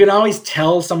you can always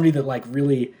tell somebody that, like,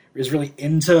 really is really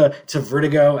into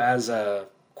Vertigo as a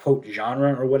quote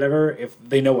genre or whatever if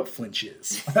they know what flinch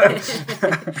is.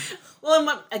 Well,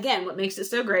 and what makes it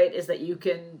so great is that you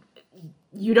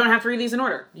don't have to read these in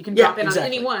order. You can drop in on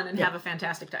any one and have a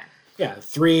fantastic time. Yeah,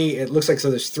 3. It looks like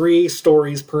there's 3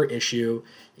 stories per issue.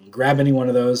 You can grab any one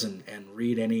of those and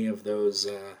read any of those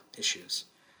issues.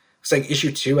 Looks like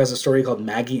issue 2 has a story called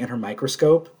Maggie and Her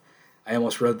Microscope. I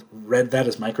almost read that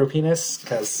as micropenis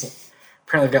because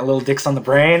apparently I've got little dicks on the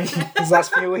brain these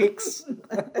last few weeks.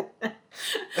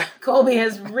 Colby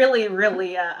has really,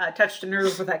 really touched a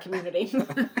nerve with that community.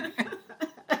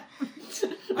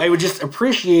 I would just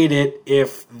appreciate it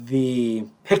if the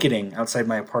picketing outside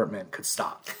my apartment could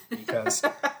stop. Because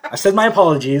I've said my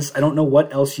apologies. I don't know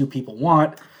what else you people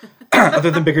want other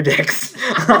than bigger dicks.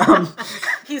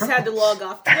 He's had to log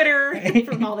off Twitter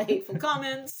from all the hateful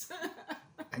comments.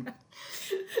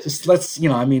 Just let's, be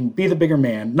the bigger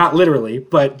man. Not literally,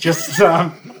 but just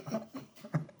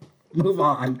move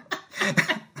on.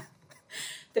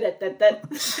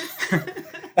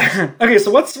 Okay,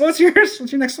 so what's yours?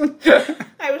 What's your next one?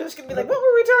 I was just going to be like, what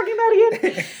were we talking about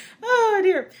again? Oh,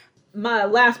 dear. My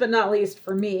last but not least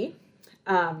for me.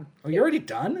 Oh, you're already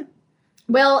done?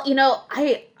 Well,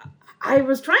 I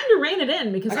was trying to rein it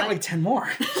in because I got like 10 more.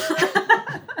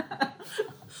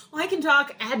 Well, I can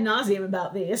talk ad nauseum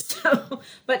about these,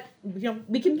 but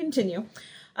we can continue.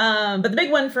 But the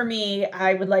big one for me,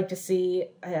 I would like to see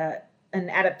an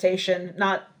adaptation,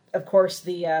 not, of course,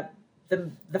 the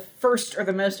first or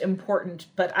the most important,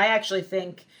 but I actually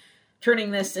think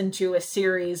turning this into a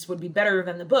series would be better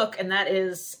than the book, and that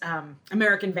is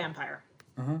American Vampire.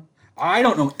 Uh-huh. I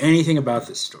don't know anything about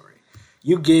this story.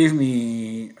 You gave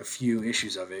me a few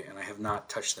issues of it, and I have not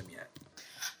touched them yet.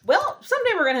 Well,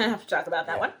 someday we're going to have to talk about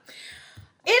that one.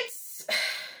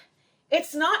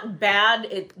 It's not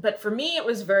bad, but for me it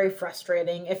was very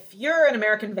frustrating. If you're an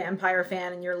American Vampire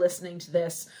fan and you're listening to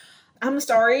this, I'm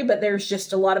sorry, but there's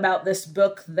just a lot about this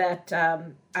book that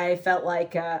I felt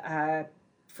like,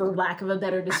 for lack of a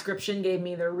better description, gave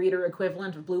me the reader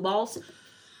equivalent of blue balls.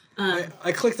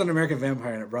 I clicked on American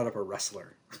Vampire and it brought up a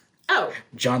wrestler. Oh.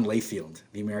 John Layfield,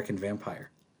 the American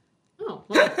Vampire. Oh,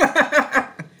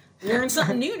 well, learned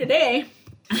something new today.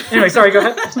 Anyway, sorry, go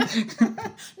ahead.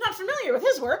 Not familiar with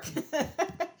his work.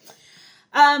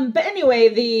 But anyway,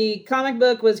 the comic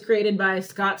book was created by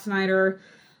Scott Snyder.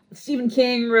 Stephen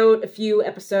King wrote a few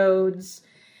episodes,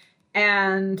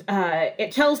 and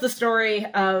it tells the story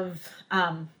of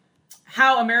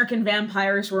how American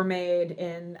vampires were made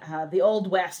in the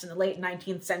Old West in the late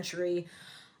 19th century.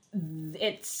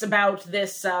 It's about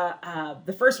this,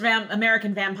 the first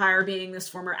American vampire being this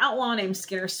former outlaw named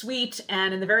Skinner Sweet,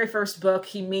 and in the very first book,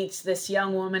 he meets this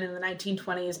young woman in the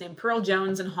 1920s named Pearl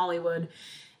Jones in Hollywood,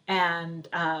 and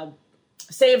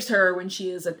saves her when she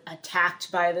is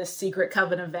attacked by this secret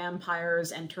coven of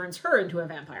vampires and turns her into a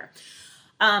vampire.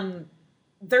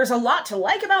 There's a lot to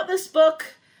like about this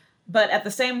book, but at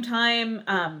the same time,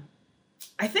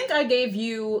 I think I gave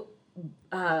you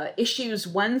issues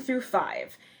 1 through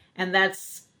 5. And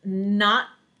that's not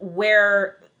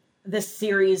where this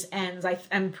series ends.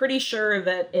 I'm pretty sure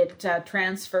that it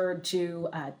transferred to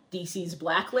DC's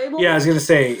Black Label. Yeah, I was going to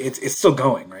say, it's still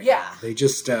going, right? Yeah. Now. They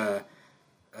just have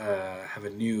a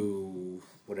new,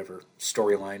 whatever,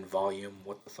 storyline volume,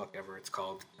 what the fuck ever it's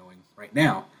called, going right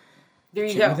now. There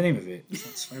you go. What's the name of it? It's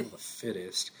not Survival of the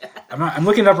Fittest. I'm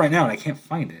looking it up right now and I can't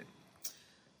find it.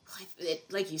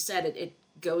 Like you said, it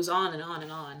goes on and on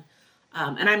and on.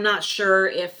 And I'm not sure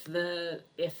if the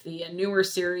newer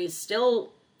series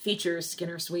still features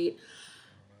Skinner Sweet.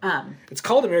 It's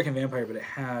called American Vampire, but it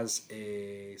has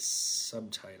a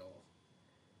subtitle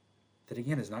that,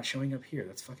 again, is not showing up here.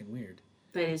 That's fucking weird.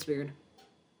 That is weird.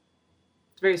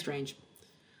 It's very strange.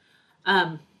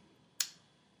 But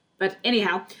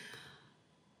anyhow,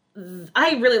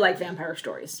 I really like vampire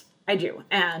stories. I do.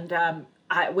 And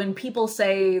when people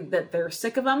say that they're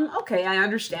sick of them, okay, I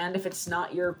understand if it's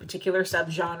not your particular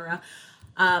subgenre.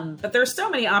 But there's so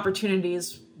many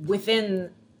opportunities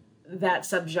within that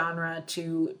subgenre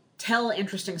to tell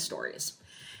interesting stories.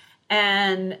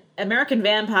 And American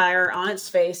Vampire, on its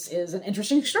face, is an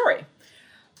interesting story.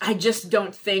 I just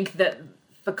don't think that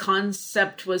the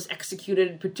concept was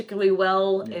executed particularly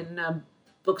well in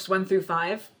books 1 through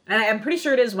 5. And I'm pretty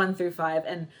sure it is 1 through 5.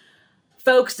 And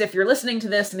folks, if you're listening to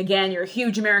this, and again, you're a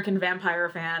huge American Vampire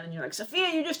fan, and you're like, Sophia,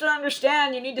 you just don't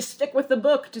understand, you need to stick with the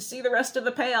book to see the rest of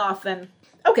the payoff, then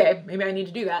okay, maybe I need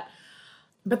to do that.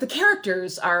 But the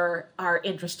characters are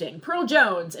interesting. Pearl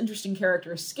Jones, interesting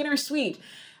character. Skinner Sweet.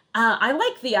 I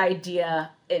like the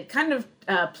idea. It kind of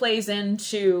plays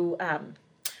into,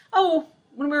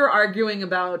 when we were arguing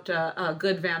about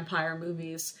good vampire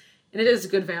movies, and it is a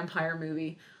good vampire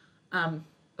movie.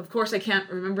 Of course, I can't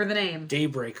remember the name.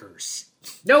 Daybreakers.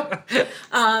 Nope.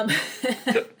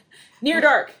 Near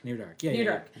Dark. Near Dark. Yeah, Near yeah,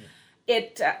 Dark. yeah.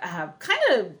 It kind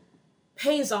of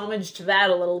pays homage to that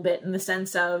a little bit in the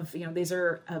sense of, these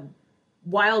are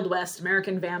Wild West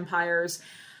American vampires.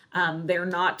 They're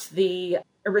not the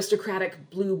aristocratic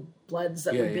blue bloods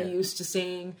that we'd be used to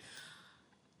seeing.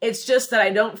 It's just that I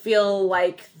don't feel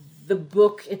like the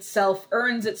book itself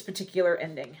earns its particular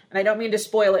ending. And I don't mean to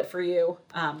spoil it for you,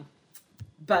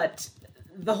 but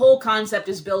the whole concept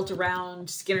is built around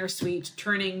Skinner Sweet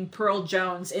turning Pearl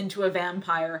Jones into a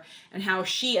vampire and how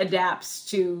she adapts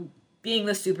to being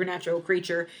this supernatural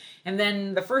creature. And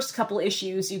then the first couple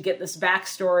issues, you get this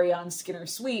backstory on Skinner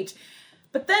Sweet.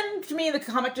 But then, to me, the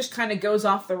comic just kind of goes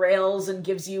off the rails and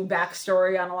gives you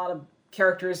backstory on a lot of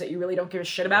characters that you really don't give a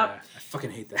shit about. I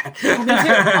fucking hate that.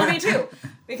 Me too.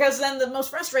 Because then the most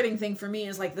frustrating thing for me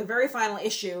is, the very final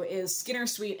issue is Skinner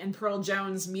Sweet and Pearl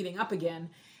Jones meeting up again.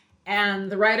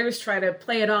 And the writers try to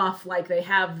play it off like they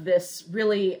have this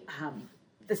really,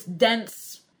 this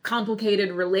dense,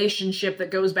 complicated relationship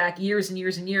that goes back years and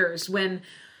years and years when...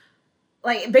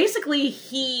 basically,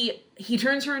 he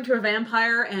turns her into a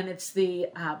vampire, and it's the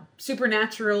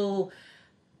supernatural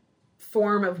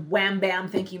form of wham bam,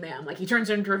 thank you ma'am. He turns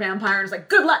her into a vampire and is like,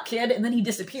 good luck, kid, and then he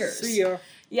disappears. See ya.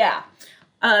 Yeah.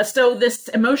 So this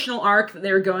emotional arc that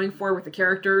they were going for with the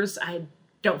characters, I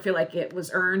don't feel like it was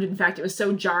earned. In fact, it was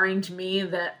so jarring to me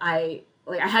that I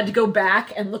had to go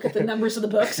back and look at the numbers of the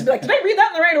books and be like, did I read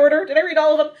that in the right order? Did I read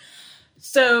all of them?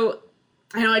 So...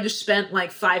 I know I just spent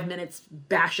 5 minutes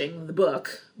bashing the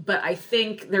book, but I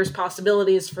think there's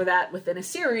possibilities for that within a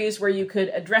series where you could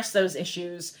address those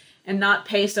issues and not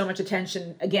pay so much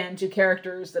attention, again, to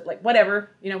characters that, whatever,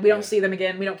 we don't see them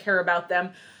again, we don't care about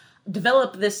them.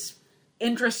 Develop this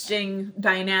interesting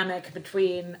dynamic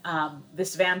between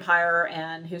this vampire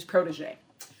and his protege.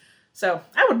 So,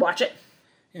 I would watch it.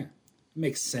 Yeah,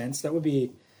 makes sense. That would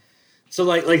be... So,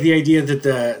 like the idea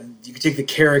that you could take the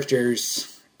characters...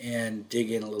 and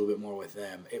dig in a little bit more with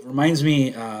them. It reminds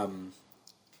me,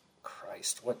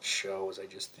 Christ, what show was I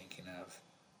just thinking of?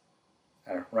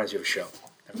 I don't know, reminds me of a show.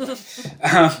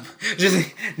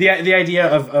 Just the idea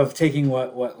of taking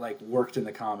what worked in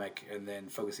the comic and then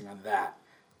focusing on that,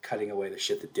 cutting away the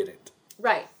shit that didn't.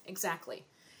 Right, exactly.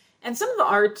 And some of the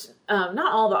art,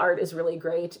 not all the art is really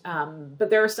great,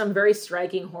 but there are some very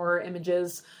striking horror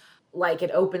images.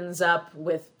 It opens up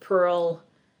with Pearl.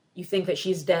 You think that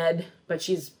she's dead, but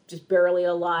she's just barely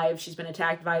alive. She's been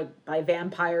attacked by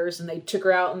vampires, and they took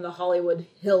her out in the Hollywood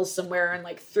Hills somewhere and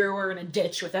threw her in a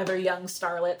ditch with other young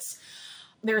starlets.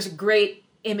 There's a great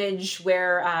image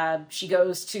where she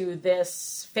goes to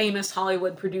this famous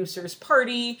Hollywood producer's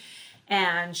party,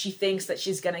 and she thinks that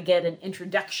she's going to get an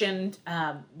introduction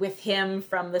with him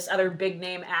from this other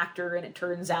big-name actor, and it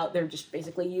turns out they're just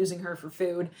basically using her for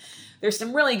food. There's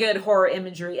some really good horror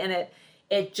imagery in it.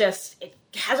 It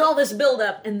has all this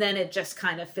build-up, and then it just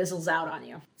kind of fizzles out on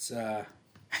you. It's, have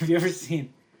you ever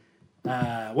seen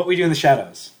What We Do in the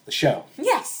Shadows, the show?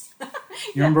 Yes.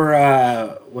 You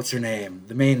remember, what's her name?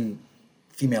 The main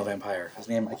female vampire. His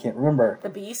name, I can't remember. The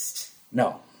Beast?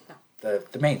 No. The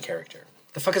main character.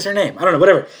 The fuck is her name? I don't know,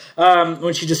 whatever.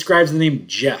 When she describes the name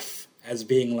Jeff as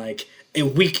being a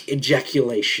weak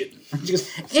ejaculation. She goes,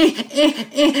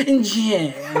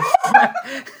 Jeff.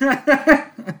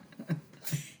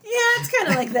 Yeah, it's kind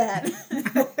of like that.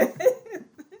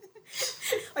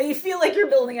 You feel like you're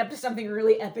building up to something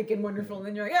really epic and wonderful, and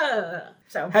then you're like,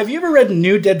 So, have you ever read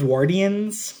New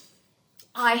Deadwardians?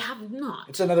 I have not.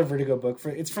 It's another Vertigo book.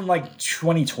 It's from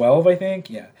 2012, I think.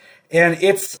 Yeah, and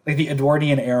it's the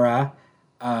Edwardian era,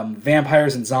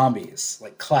 vampires and zombies,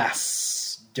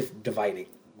 class dividing,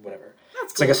 whatever.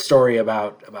 That's cool. It's a story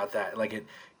about that.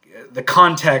 The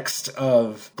context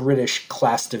of British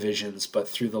class divisions, but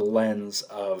through the lens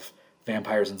of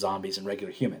vampires and zombies and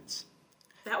regular humans.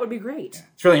 That would be great. Yeah,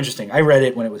 it's really interesting. I read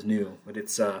it when it was new, but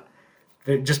it's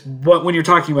just when you're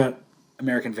talking about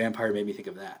American Vampire, it made me think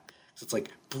of that. So it's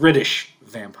like British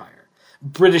vampire.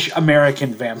 British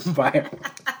American vampire.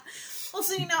 Well,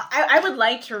 so, I would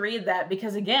like to read that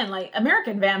because, again, like,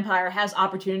 American Vampire has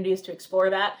opportunities to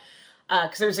explore that.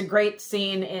 Because there's a great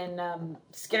scene in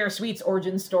Skinner Sweet's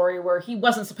origin story where he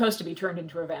wasn't supposed to be turned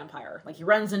into a vampire. Like, he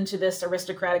runs into this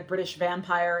aristocratic British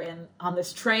vampire on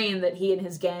this train that he and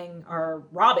his gang are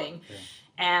robbing. Yeah.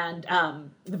 And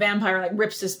the vampire, like,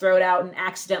 rips his throat out and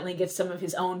accidentally gets some of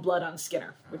his own blood on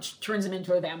Skinner, which turns him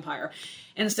into a vampire.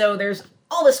 And so there's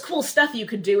all this cool stuff you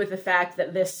could do with the fact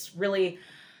that this really,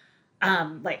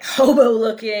 like,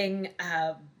 hobo-looking,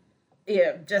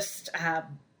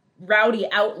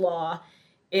 rowdy outlaw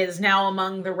is now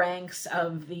among the ranks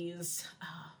of these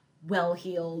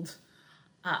well-heeled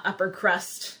upper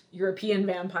crust European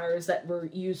vampires that we're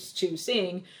used to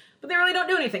seeing, but they really don't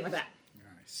do anything with that.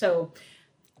 Nice. So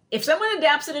if someone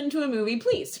adapts it into a movie,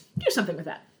 please do something with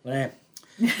that.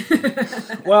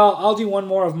 Well, I'll do one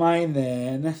more of mine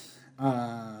then.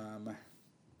 And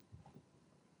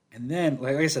then,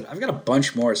 like I said, I've got a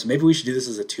bunch more, so maybe we should do this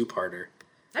as a two-parter.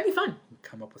 That'd be fun.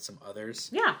 Come up with some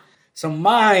others. Yeah. So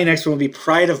my next one will be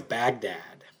Pride of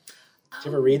Baghdad. Did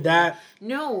you ever read that?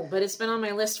 No, but it's been on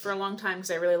my list for a long time because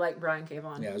I really like Brian K.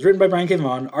 Vaughan. Yeah, it was written by Brian K.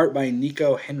 Vaughan, art by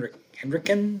Nico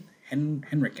Henriken.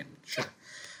 Sure.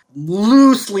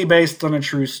 Loosely based on a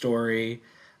true story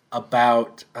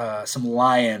about some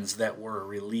lions that were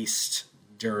released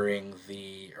during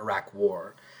the Iraq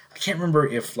War. I can't remember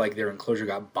if like their enclosure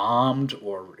got bombed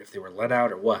or if they were let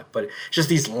out or what, but just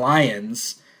these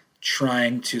lions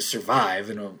trying to survive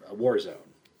in a war zone.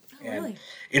 Oh, and really?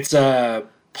 It's a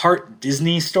part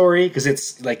Disney story because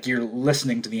it's like you're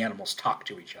listening to the animals talk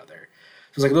to each other.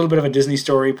 So it's like a little bit of a Disney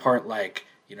story, part like,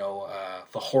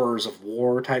 the horrors of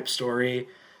war type story,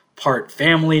 part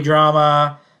family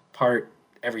drama, part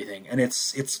everything. And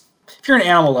it's if you're an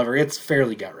animal lover, it's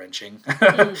fairly gut-wrenching.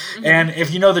 Mm-hmm. And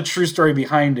if you know the true story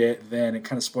behind it, then it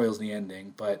kind of spoils the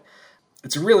ending. But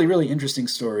it's a really, really interesting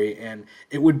story, and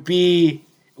it would be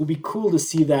cool to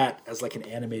see that as like an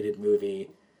animated movie,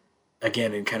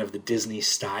 again, in kind of the Disney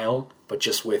style, but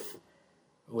just with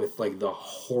like the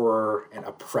horror and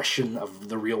oppression of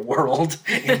the real world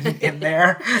in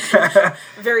there.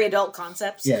 Very adult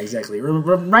concepts. Yeah, exactly.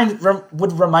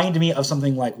 Would remind me of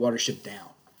something like Watership Down.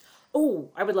 Oh,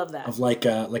 I would love that. Of like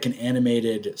an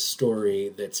animated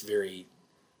story that's very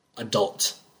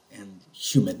adult and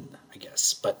human, I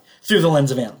guess, but through the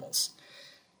lens of animals.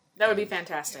 That would be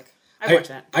fantastic. I'd watch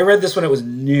that. I read this when it was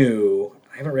new.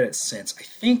 I haven't read it since. I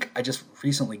think I just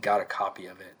recently got a copy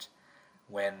of it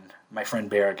when my friend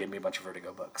Bear gave me a bunch of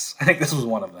Vertigo books. I think this was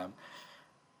one of them.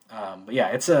 But yeah,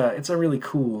 it's a really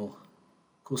cool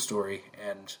story,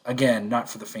 and again, not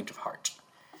for the faint of heart.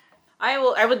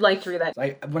 I would like to read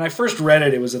that. When I first read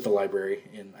it, it was at the library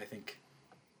I think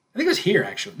it was here,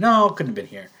 actually. No, it couldn't have been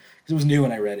here, because it was new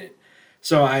when I read it.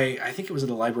 So I think it was at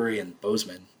the library in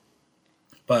Bozeman.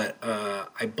 But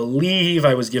I believe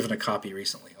I was given a copy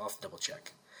recently. I'll have to double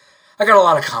check. I got a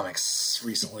lot of comics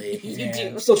recently. You do.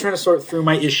 I'm still trying to sort through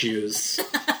my issues.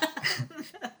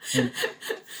 And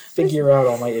figure out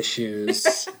all my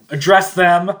issues. Address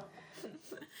them.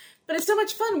 But it's so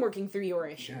much fun working through your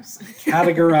issues. Yeah.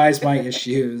 Categorize my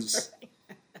issues.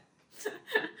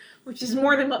 Which is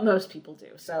more than what most people do.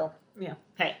 So, yeah.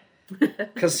 Hey.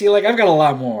 Because, see, like, I've got a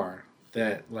lot more.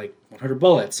 That, like, 100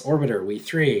 Bullets, Orbiter, We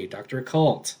 3, Dr.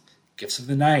 Occult, Gifts of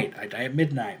the Night, I Die at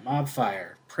Midnight,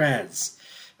 Mobfire, Prez.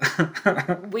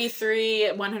 We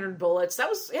 3, 100 Bullets. I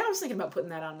was thinking about putting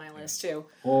that on my list, too.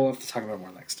 We'll have to talk about it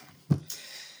more next time.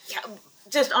 Yeah,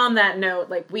 just on that note,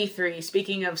 like, We 3,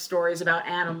 speaking of stories about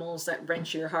animals that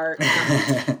wrench your heart,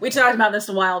 we talked about this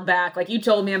a while back. Like, you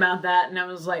told me about that, and I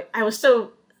was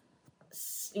so...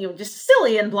 just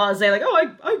silly and blasé, like,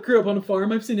 oh, I grew up on a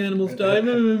farm, I've seen animals die.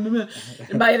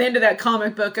 And by the end of that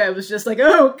comic book, I was just like,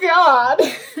 oh, God.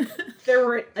 There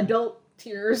were adult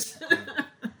tears.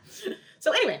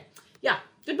 So anyway, yeah,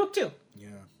 good book, too. Yeah.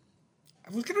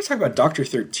 I was going to talk about Dr.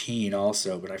 13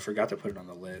 also, but I forgot to put it on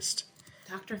the list.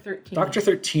 Dr. 13? Dr.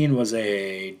 13 was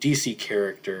a DC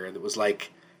character that was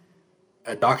like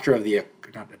a doctor of the...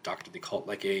 Not a doctor of the occult,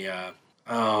 like a...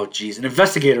 an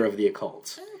investigator of the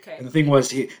occult. Okay. And the thing was,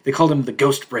 they called him the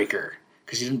Ghost Breaker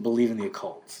because he didn't believe in the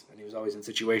occult, and he was always in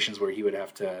situations where he would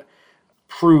have to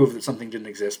prove that something didn't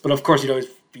exist. But of course, he'd always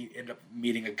end up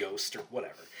meeting a ghost or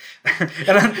whatever.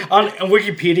 And on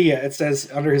Wikipedia, it says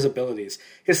under his abilities,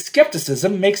 his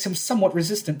skepticism makes him somewhat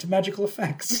resistant to magical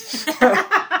effects.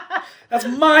 That's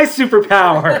my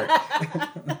superpower.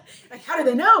 Like, how do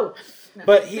they know? No.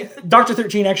 But Dr.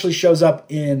 13 actually shows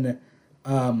up in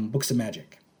Books of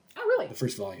Magic. Oh, really? The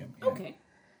first volume. Yeah. Okay.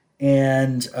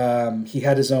 And he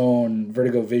had his own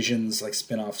Vertigo Visions like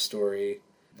spin-off story,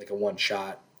 like a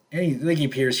one-shot. And I think he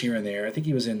appears here and there. I think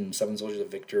he was in Seven Soldiers of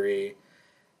Victory.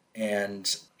 And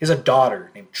he has a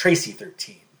daughter named Tracy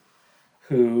 13,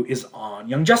 who is on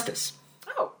Young Justice.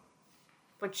 Oh,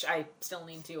 which I still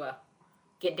need to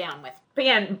get down with. But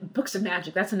yeah, Books of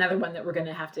Magic, that's another one that we're going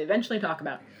to have to eventually talk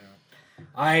about. Yeah.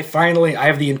 I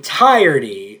have the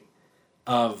entirety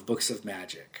of Books of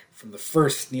Magic, from the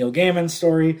first Neil Gaiman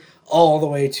story all the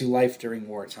way to Life During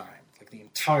Wartime. Like the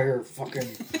entire fucking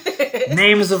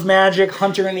Names of Magic,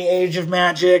 Hunter in the Age of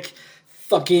Magic,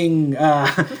 fucking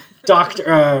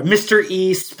Mr.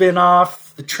 E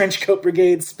spin-off, the Trenchcoat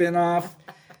Brigade spin-off,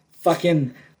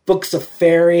 fucking Books of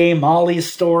Fairy, Molly's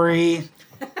Story,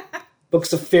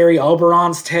 Books of Fairy,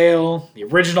 Oberon's Tale, the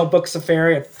original Books of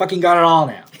Fairy. I fucking got it all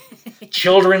now.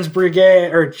 Children's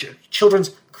Brigade, or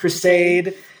Children's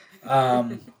Crusade,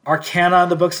 Arcana,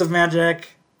 the Books of Magic,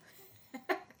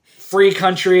 Free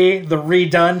Country, the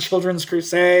redone Children's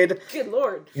Crusade. Good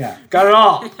lord. Yeah, got it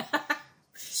all.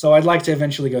 So I'd like to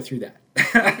eventually go through that.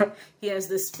 He has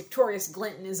this victorious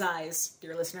glint in his eyes,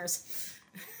 dear listeners.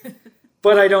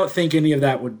 But I don't think any of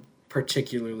that would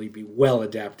particularly be well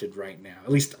adapted right now.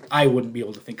 At least I wouldn't be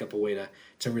able to think up a way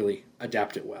to really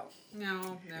adapt it well.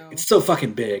 No. It's so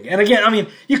fucking big. And again, I mean,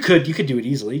 you could do it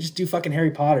easily. Just do fucking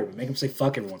Harry Potter, but make him say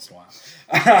fuck every once in a while.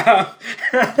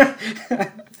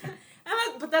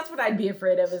 But that's what I'd be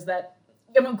afraid of, is that,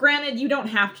 I mean, granted, you don't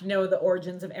have to know the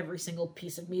origins of every single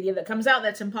piece of media that comes out.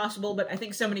 That's impossible. But I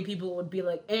think so many people would be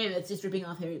like, "Hey, it's just ripping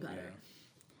off Harry Potter."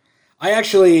 Yeah. I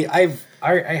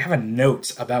have a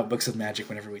note about Books of Magic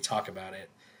whenever we talk about it.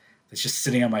 It's just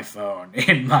sitting on my phone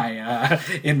in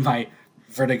my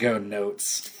Vertigo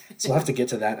notes. So I'll have to get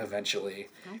to that eventually.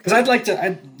 Because I'd like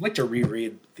to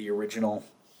reread the original.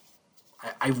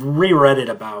 I reread it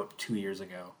about 2 years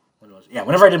ago.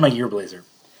 Whenever I did my Year Blazer.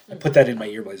 I put that in my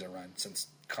Year Blazer run, since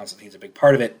Constantine's a big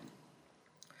part of it.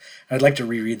 And I'd like to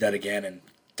reread that again and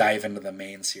dive into the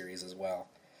main series as well.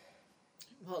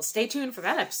 Well, stay tuned for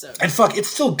that episode. And fuck, it's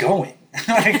still going.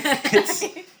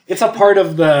 It's a part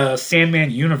of the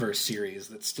Sandman Universe series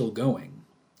that's still going.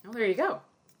 Oh, there you go.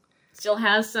 Still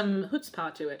has some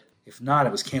chutzpah to it. If not,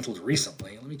 it was canceled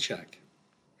recently. Let me check.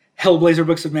 Hellblazer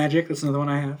Books of Magic, that's another one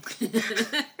I have.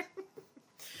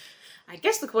 I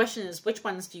guess the question is, which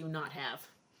ones do you not have?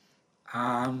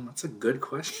 That's a good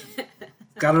question.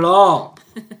 Got it all.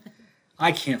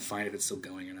 I can't find if it's still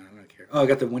going or not. I don't care. Oh, I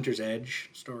got the Winter's Edge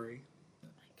story. My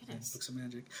goodness. Books of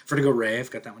Magic. Vertigo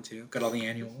Rave, got that one too. Got all the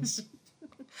annuals.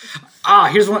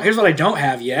 Here's what I don't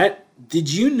have yet.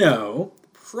 Did you know,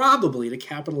 probably to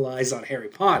capitalize on Harry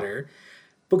Potter,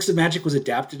 Books of Magic was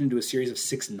adapted into a series of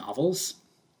 6 novels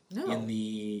in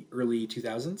the early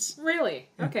 2000s? Really?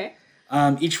 Yeah. Okay.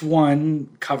 Each one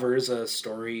covers a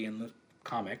story in the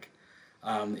comic.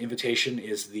 Invitation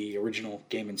is the original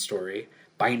Gaiman story.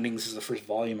 Bindings is the first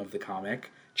volume of the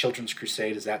comic. Children's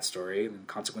Crusade is that story. And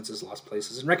Consequences, Lost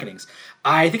Places, and Reckonings.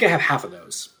 I think I have half of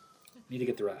those. Need to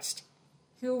get the rest.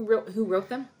 Who wrote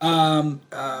them? Carla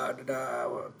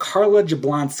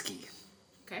Jablonski.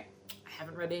 Okay. I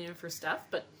haven't read any of her stuff,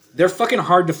 but... They're fucking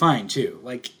hard to find, too.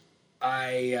 Like,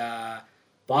 I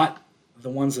bought the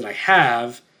ones that I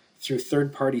have through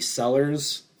third-party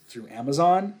sellers through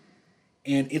Amazon,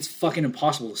 and it's fucking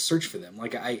impossible to search for them.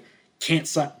 Like, I can't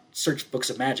search Books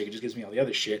of Magic. It just gives me all the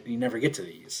other shit, and you never get to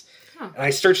these. Huh. And I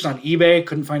searched on eBay,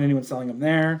 couldn't find anyone selling them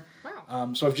there.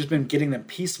 Wow. So I've just been getting them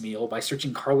piecemeal by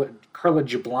searching Carla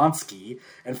Jablonski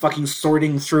and fucking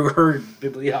sorting through her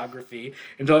bibliography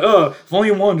until, like,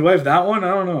 volume 1, do I have that one? I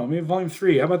don't know. Maybe volume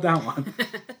 3. How about that one?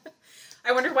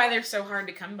 I wonder why they're so hard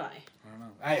to come by. I don't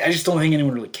know. I just don't think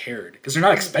anyone really cared, because they're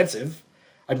not expensive.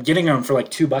 I'm getting them for like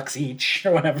 $2 each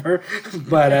or whatever,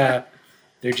 but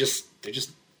they're just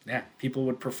people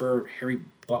would prefer Harry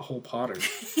Butthole Potter.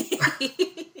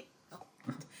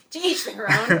 To each their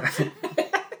own.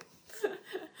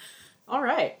 All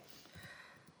right.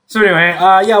 So anyway,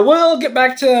 we'll get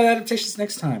back to adaptations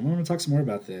next time. We're going to talk some more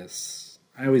about this.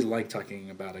 I always like talking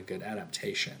about a good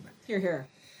adaptation. Here.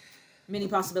 Many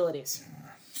possibilities.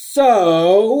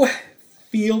 So,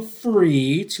 feel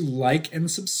free to like and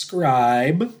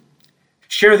subscribe.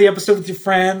 Share the episode with your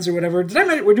friends or whatever.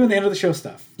 We're doing the end of the show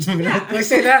stuff. Did I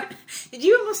say that? Did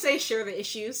you almost say share the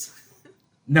issues?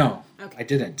 No, okay. I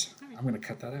didn't. I'm going to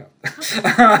cut that out.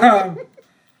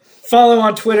 Follow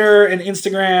on Twitter and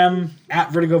Instagram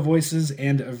at Vertigo Voices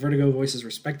and Vertigo Voices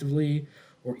respectively,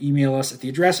 or email us at the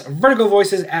address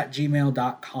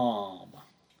vertigovoices@gmail.com.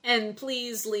 And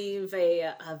please leave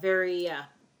a very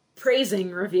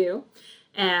praising review,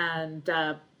 and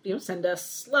send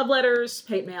us love letters,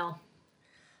 hate mail.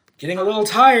 getting a little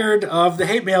tired of the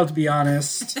hate mail, to be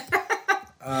honest.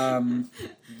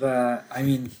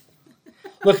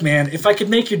 Look, man, if I could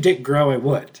make your dick grow, I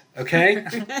would. Okay?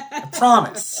 I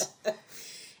promise.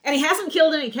 And he hasn't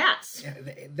killed any cats. Yeah,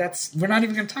 we're not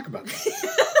even going to talk about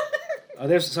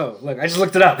that. Look, I just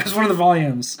looked it up. It's one of the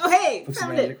volumes. Oh, hey, Books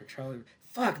found of Magic it. with Charlie.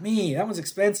 Fuck me, that one's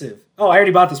expensive. Oh, I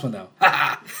already bought this one, though.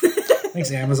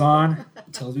 Thanks, Amazon.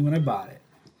 It tells me when I bought it.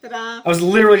 Ta-da. I was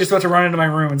literally just about to run into my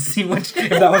room and see if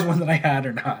that was one that I had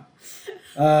or not.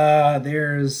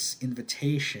 There's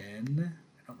Invitation.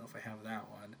 I don't know if I have that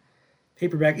one.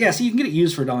 Paperback. Yeah, so you can get it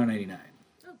used for $1.99.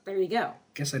 Oh, there you go.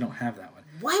 Guess I don't have that one.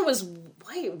 Why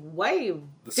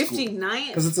 59?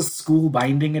 Because it's a school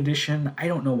binding edition. I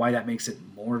don't know why that makes it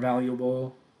more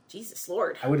valuable. Jesus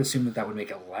Lord. I would assume that would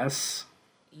make it less.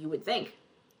 You would think.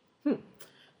 But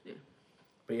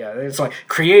yeah, it's like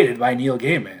created by Neil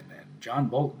Gaiman and John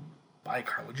Bolton by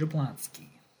Carla Jablonski.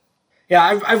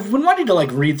 Yeah, I've been wanting to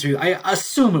read through. I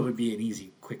assume it would be an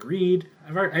easy, quick read.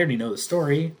 I already know the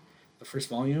story, the first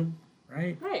volume,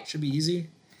 right? Right. Should be easy.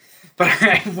 But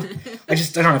I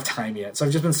don't have time yet, so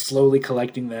I've just been slowly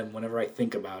collecting them whenever I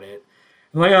think about it.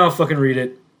 I'm like, oh, I'll fucking read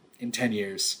it in 10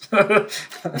 years. Well,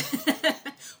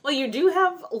 you do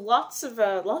have lots of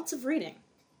reading.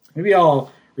 Maybe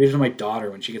I'll read it to my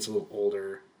daughter when she gets a little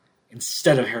older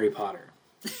instead of Harry Potter.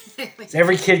 So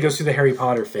every kid goes through the Harry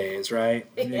Potter phase, right?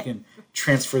 Maybe I can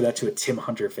transfer that to a Tim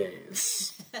Hunter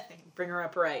phase. Bring her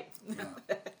up right.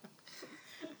 Yeah.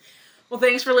 Well,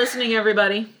 thanks for listening,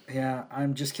 everybody. Yeah,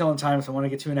 I'm just killing time, so I want to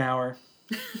get to an hour.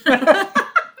 Where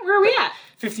are we at?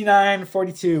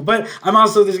 59:42. But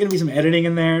there's going to be some editing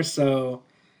in there, so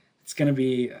it's going to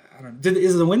be, I don't know.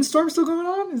 Is the windstorm still going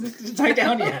on? Is it died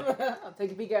down yet? I'll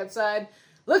take a peek outside.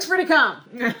 Looks pretty calm.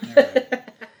 Right.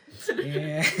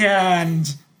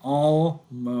 And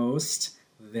almost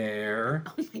there.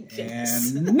 Oh my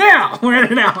goodness. And now we're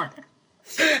at an hour.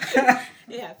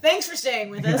 Yeah, thanks for staying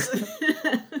with us.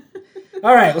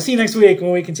 All right, we'll see you next week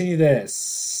when we continue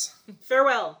this.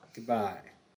 Farewell. Goodbye.